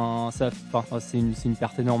c'est une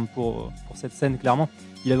perte énorme pour cette scène clairement.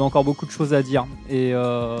 Il avait encore beaucoup de choses à dire et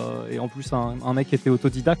en plus un mec qui était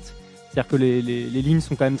autodidacte, c'est-à-dire que les lignes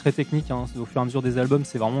sont quand même très techniques. Au fur et à mesure des albums,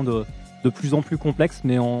 c'est vraiment de plus en plus complexe,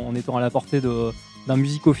 mais en étant à la portée d'un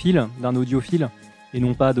musicophile, d'un audiophile, et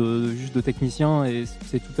non pas juste de technicien. Et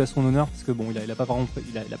c'est tout à son honneur parce que bon, il a pas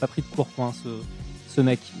pris de cours ce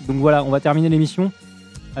mec. Donc voilà, on va terminer l'émission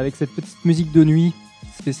avec cette petite musique de nuit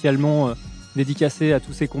spécialement dédicacée à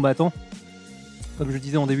tous ces combattants. Comme je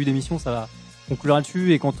disais en début d'émission, ça va conclure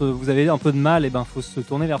là-dessus, et quand vous avez un peu de mal, faut se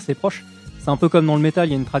tourner vers ses proches. C'est un peu comme dans le métal,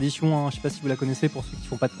 il y a une tradition, je sais pas si vous la connaissez pour ceux qui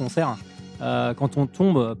font pas de concert. Quand on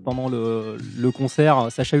tombe pendant le concert,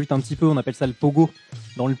 ça chahute un petit peu, on appelle ça le pogo,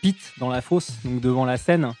 dans le pit, dans la fosse, donc devant la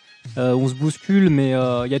scène. On se bouscule, mais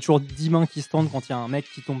il y a toujours 10 mains qui se tendent quand il y a un mec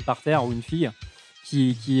qui tombe par terre ou une fille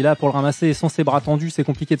qui est là pour le ramasser, et sans ses bras tendus, c'est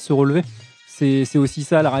compliqué de se relever. C'est aussi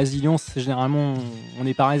ça la résilience. Généralement, on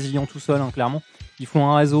n'est pas résilient tout seul, clairement. Il faut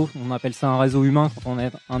un réseau, on appelle ça un réseau humain quand on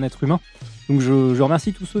est un être humain. Donc je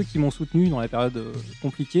remercie tous ceux qui m'ont soutenu dans la période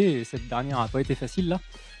compliquée, et cette dernière n'a pas été facile là.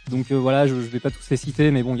 Donc voilà, je vais pas tous les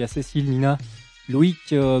citer, mais bon, il y a Cécile, Nina,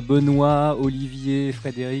 Loïc, Benoît, Olivier,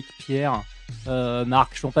 Frédéric, Pierre,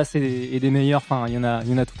 Marc, j'en passe et des meilleurs. Enfin, il y en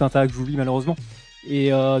a tout un tas que j'oublie malheureusement.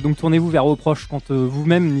 Et donc tournez-vous vers vos proches quand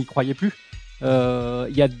vous-même n'y croyez plus.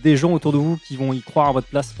 Il y a des gens autour de vous qui vont y croire à votre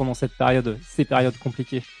place pendant ces périodes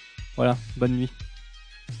compliquées. Voilà, bonne nuit.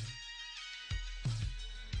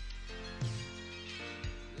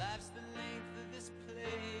 Life's the length of this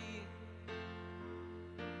play.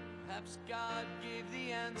 Perhaps God gave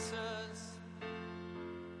the answers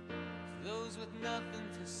to those with nothing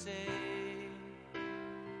to say.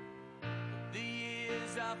 The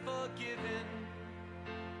years are forgiven.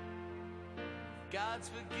 God's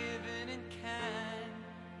forgiven and can.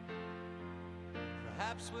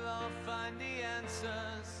 Perhaps we'll all find the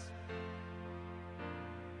answers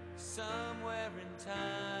somewhere in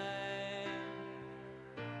time.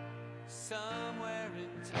 Somewhere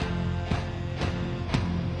in time.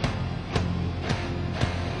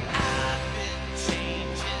 I've been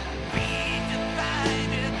changing,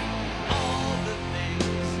 redefining all the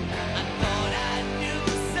things I thought I knew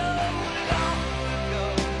so long ago.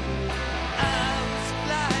 I was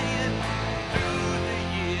flying through the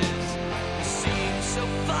years, it seemed so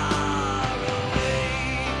far away.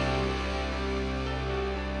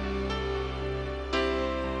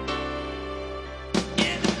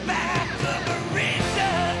 In the back of a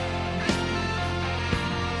razor,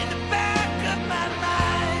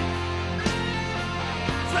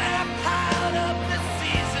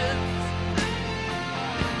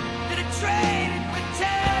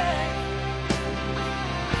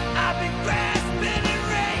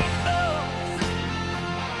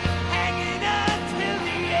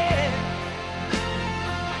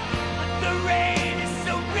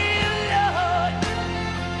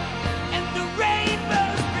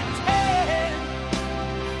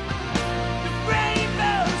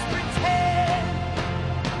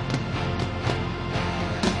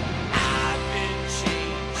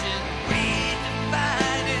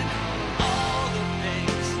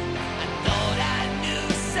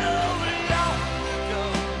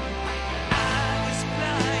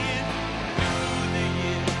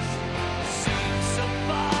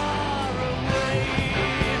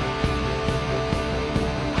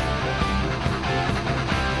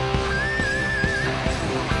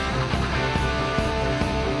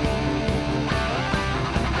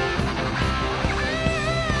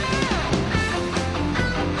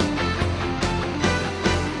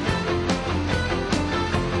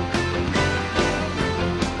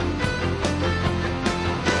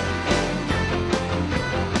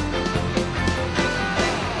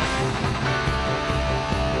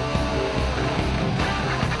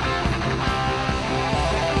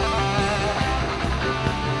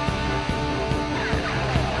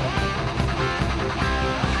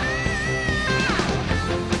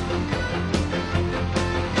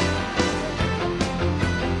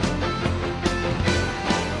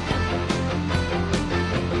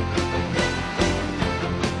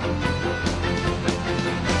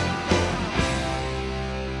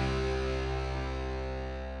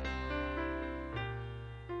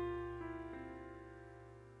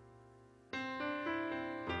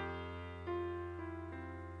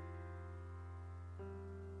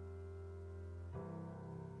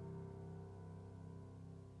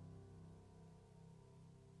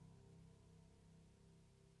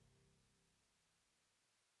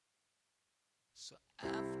 So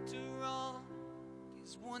after all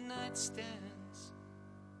these one-night stands,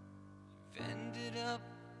 you've ended up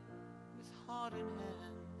with heart in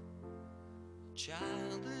hand, a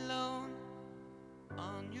child alone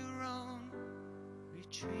on your own,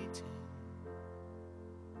 retreating,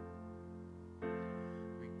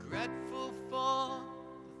 regretful for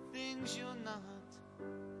the things you're not,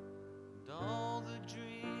 and all the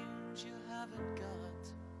dreams you haven't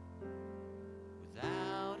got.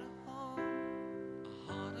 Without a home,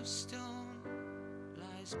 a heart of stone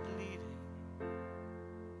lies bleeding.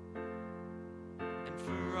 And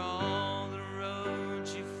for all the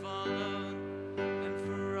roads you followed, and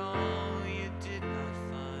for all you did not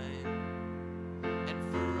find, and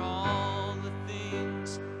for all the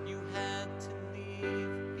things you had to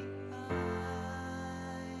leave behind,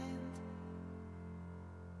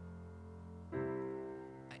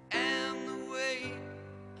 I am the way,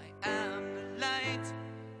 I am the light,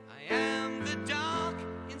 I am the dark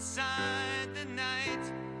inside the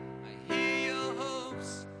night. I hear your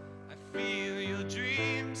hopes, I feel your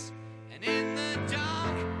dreams, and in the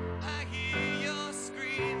dark I hear your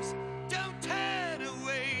screams. Don't turn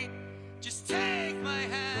away, just take my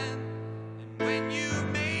hand, and when you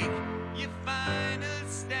make your final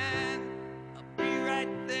stand, I'll be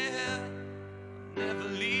right there, I'll never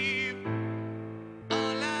leave.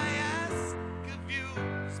 All I ask of you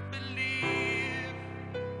is believe.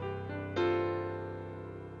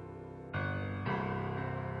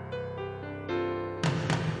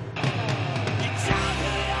 Your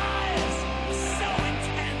childhood eyes are so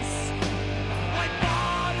intense, white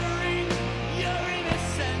bordering your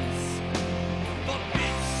innocence. For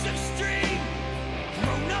bits of string,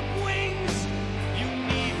 grown-up wings you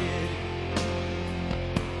needed.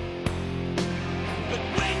 But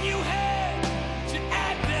when you had to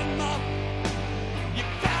add them up, you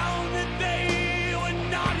found that they were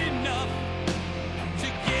not enough to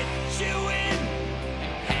get you in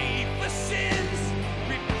and pay for sins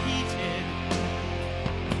repeated.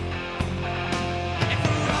 And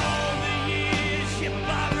for all the years you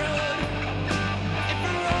borrowed, and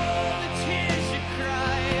for all the tears you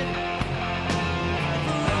cried, and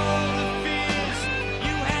for all the fears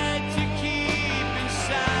you had to keep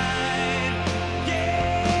inside.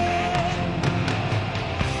 Yeah,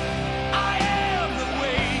 I am the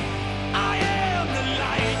way, I am the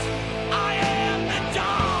light, I am the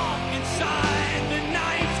dark inside the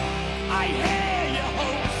night. I hear your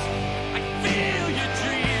hopes, I feel your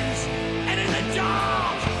dreams, and in the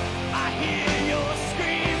dark I hear your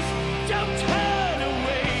screams. Don't turn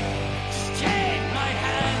away, just take my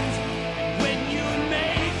hand, and when you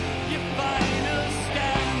make your final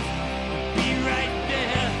stand, I'll be right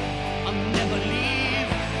there, I'll never leave.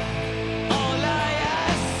 All I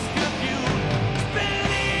ask of you is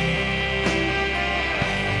believe.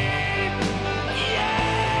 Yeah,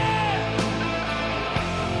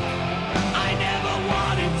 I never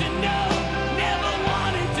wanted to know, never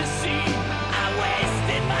wanted to see. I wasted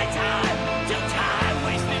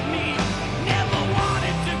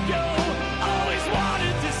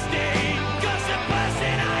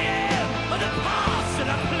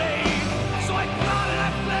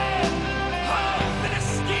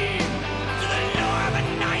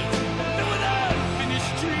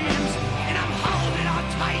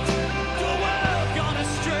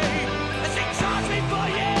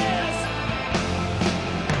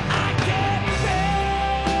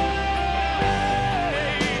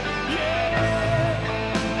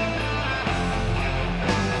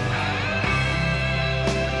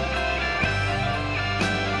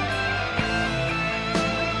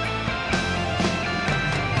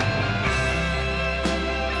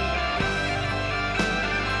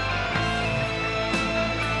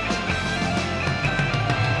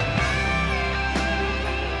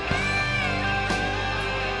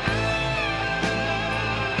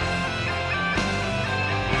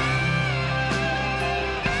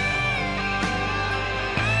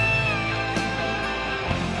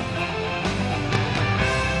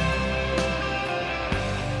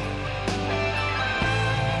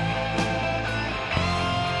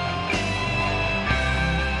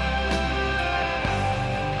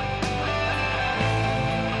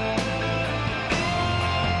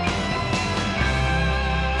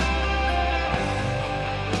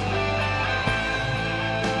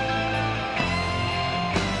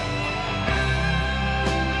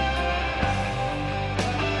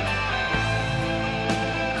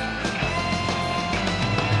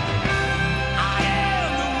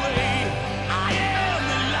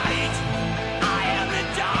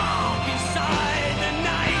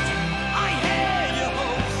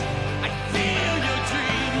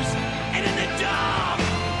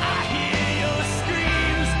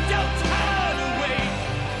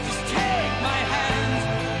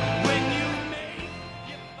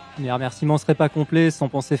Mes remerciements ne seraient pas complets sans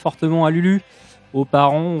penser fortement à Lulu, aux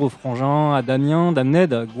parents, aux frangins, à Damien,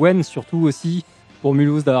 Damned, Gwen surtout aussi, pour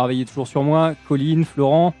Mulhouse d'avoir veillé toujours sur moi, Colline,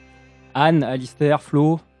 Florent, Anne, Alistair,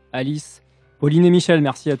 Flo, Alice, Pauline et Michel.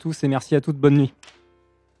 Merci à tous et merci à toutes. Bonne nuit.